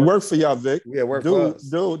he worked for y'all, Vic. Yeah, worked for us.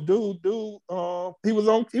 Dude. He was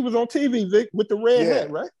on TV, Vic, with the red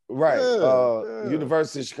hat, right? Right. Yeah.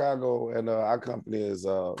 University of Chicago and our company is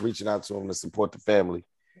reaching out to him to support the family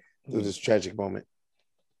through this tragic moment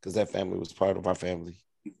because that family was part of our family.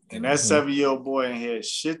 And that 7-year-old boy ain't had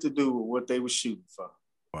shit to do with what they were shooting for.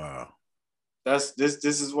 Wow. This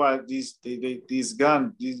is why these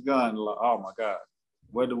gun. Oh my God.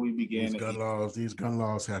 Where do we begin? These gun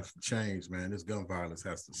laws have to change, man. This gun violence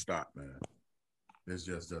has to stop, man. This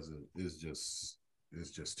just doesn't. It's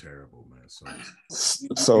just terrible, man. So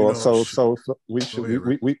we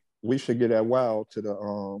should get that wild to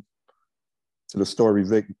the story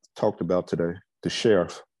Vic talked about today. The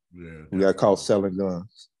sheriff. Yeah. We got caught selling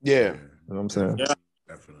guns. Yeah. You know what I'm saying? Yeah.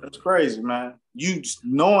 Definitely. That's crazy, man. You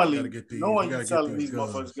knowing you selling these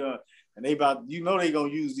guns. motherfuckers guns, and they gonna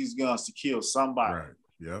use these guns to kill somebody. Right.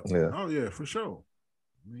 Yep. Yeah. Oh yeah, for sure.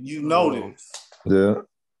 You know this. Yeah.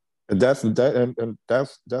 And that's the and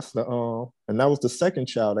that was the second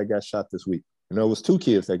child that got shot this week. You know, it was 2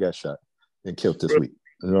 kids that got shot and killed this week.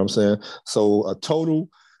 You know what I'm saying? So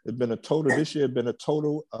this year been a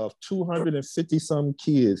total of 250 some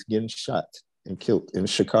kids getting shot and killed in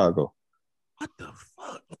Chicago. What the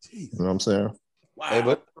fuck? Jeez. You know what I'm saying? Wow.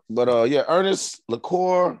 Hey, but Ernest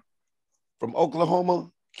LaCour from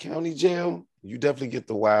Oklahoma County Jail, you definitely get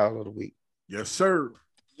the wild of the week. Yes, sir.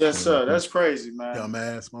 Yes, sir. That's crazy, man.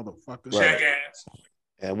 Dumbass motherfucker. Right. Jackass.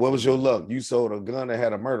 And what was your luck? You sold a gun that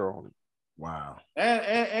had a murder on it. Wow.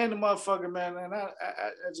 And the motherfucker, man. And I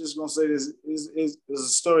just gonna say this is a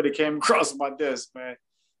story that came across my desk, man.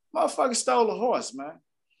 Motherfucker stole a horse, man.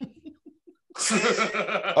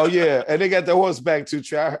 Oh yeah, and they got the horse back too.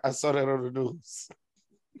 Trey. I saw that on the news.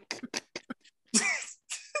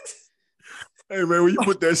 Hey man, when you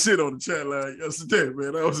put that shit on the chat line yesterday,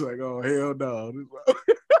 man, I was like, oh hell no.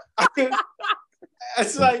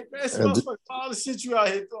 It's like, motherfucker, all the shit you out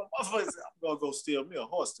here doing. Motherfucker, I'm gonna go steal me a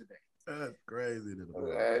horse today. That's crazy.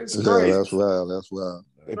 It's crazy. Yeah, that's wild.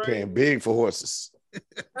 They're paying big for horses.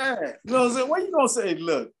 Man, you know what I'm saying? What you gonna say?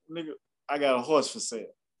 Look, nigga, I got a horse for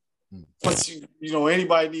sale. But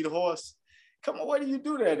anybody need a horse? Come on, where do you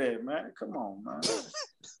do that at, man? Come on, man.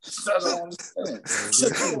 I don't understand.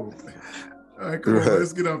 All right, come on,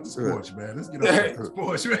 let's get off the sports, man. Let's get off the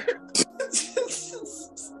sports, man.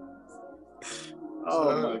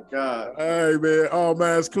 Oh my God. All right, man. All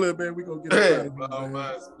Minds Clip, man. We're gonna get it. All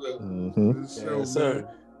Minds Clip. Yes, sir.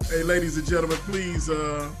 Hey, ladies and gentlemen, please,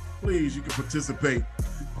 you can participate.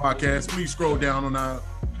 Podcast. Please scroll down on our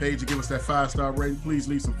page and give us that 5-star rating. Please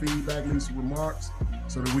leave some feedback, leave some remarks,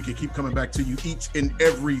 so that we can keep coming back to you each and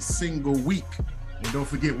every single week. And don't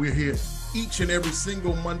forget, we're here each and every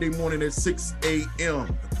single Monday morning at 6 a.m.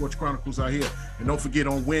 The Porch Chronicles are here. And don't forget,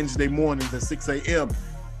 on Wednesday mornings at 6 a.m.,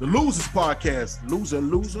 the Losers Podcast. Losers.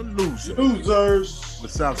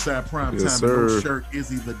 With Southside Prime Time. No Shirt,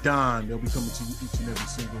 Izzy the Don. They'll be coming to you each and every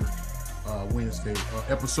single Wednesday.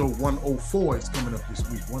 Episode 104 is coming up this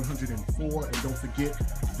week. 104, and don't forget,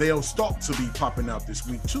 Veil Stalk to be popping out this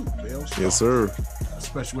week too. Veil Stalk. Yes, sir. A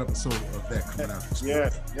special episode of that coming out this week.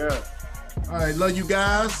 Yeah. All right, love you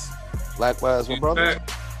guys. Likewise, my brother.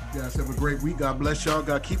 You guys have a great week. God bless y'all.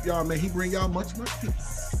 God keep y'all. May He bring y'all much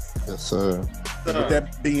peace. Yes, sir. And with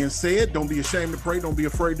that being said, don't be ashamed to pray. Don't be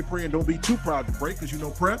afraid to pray, and don't be too proud to pray, because you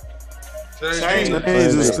know prayer.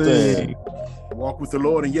 Walk with the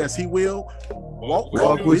Lord, and yes, He will walk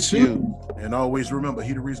with you. And always remember,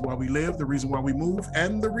 He the reason why we live, the reason why we move,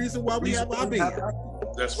 and the reason why we have our being.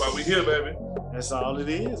 That's why we here, baby. That's all it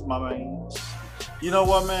is, my man. You know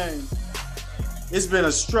what, man? It's been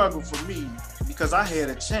a struggle for me because I had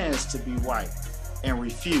a chance to be white and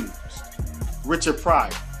refused. Richard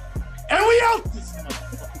Pryor. And we out this.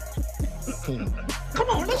 Come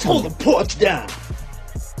on, let's hold the porch down.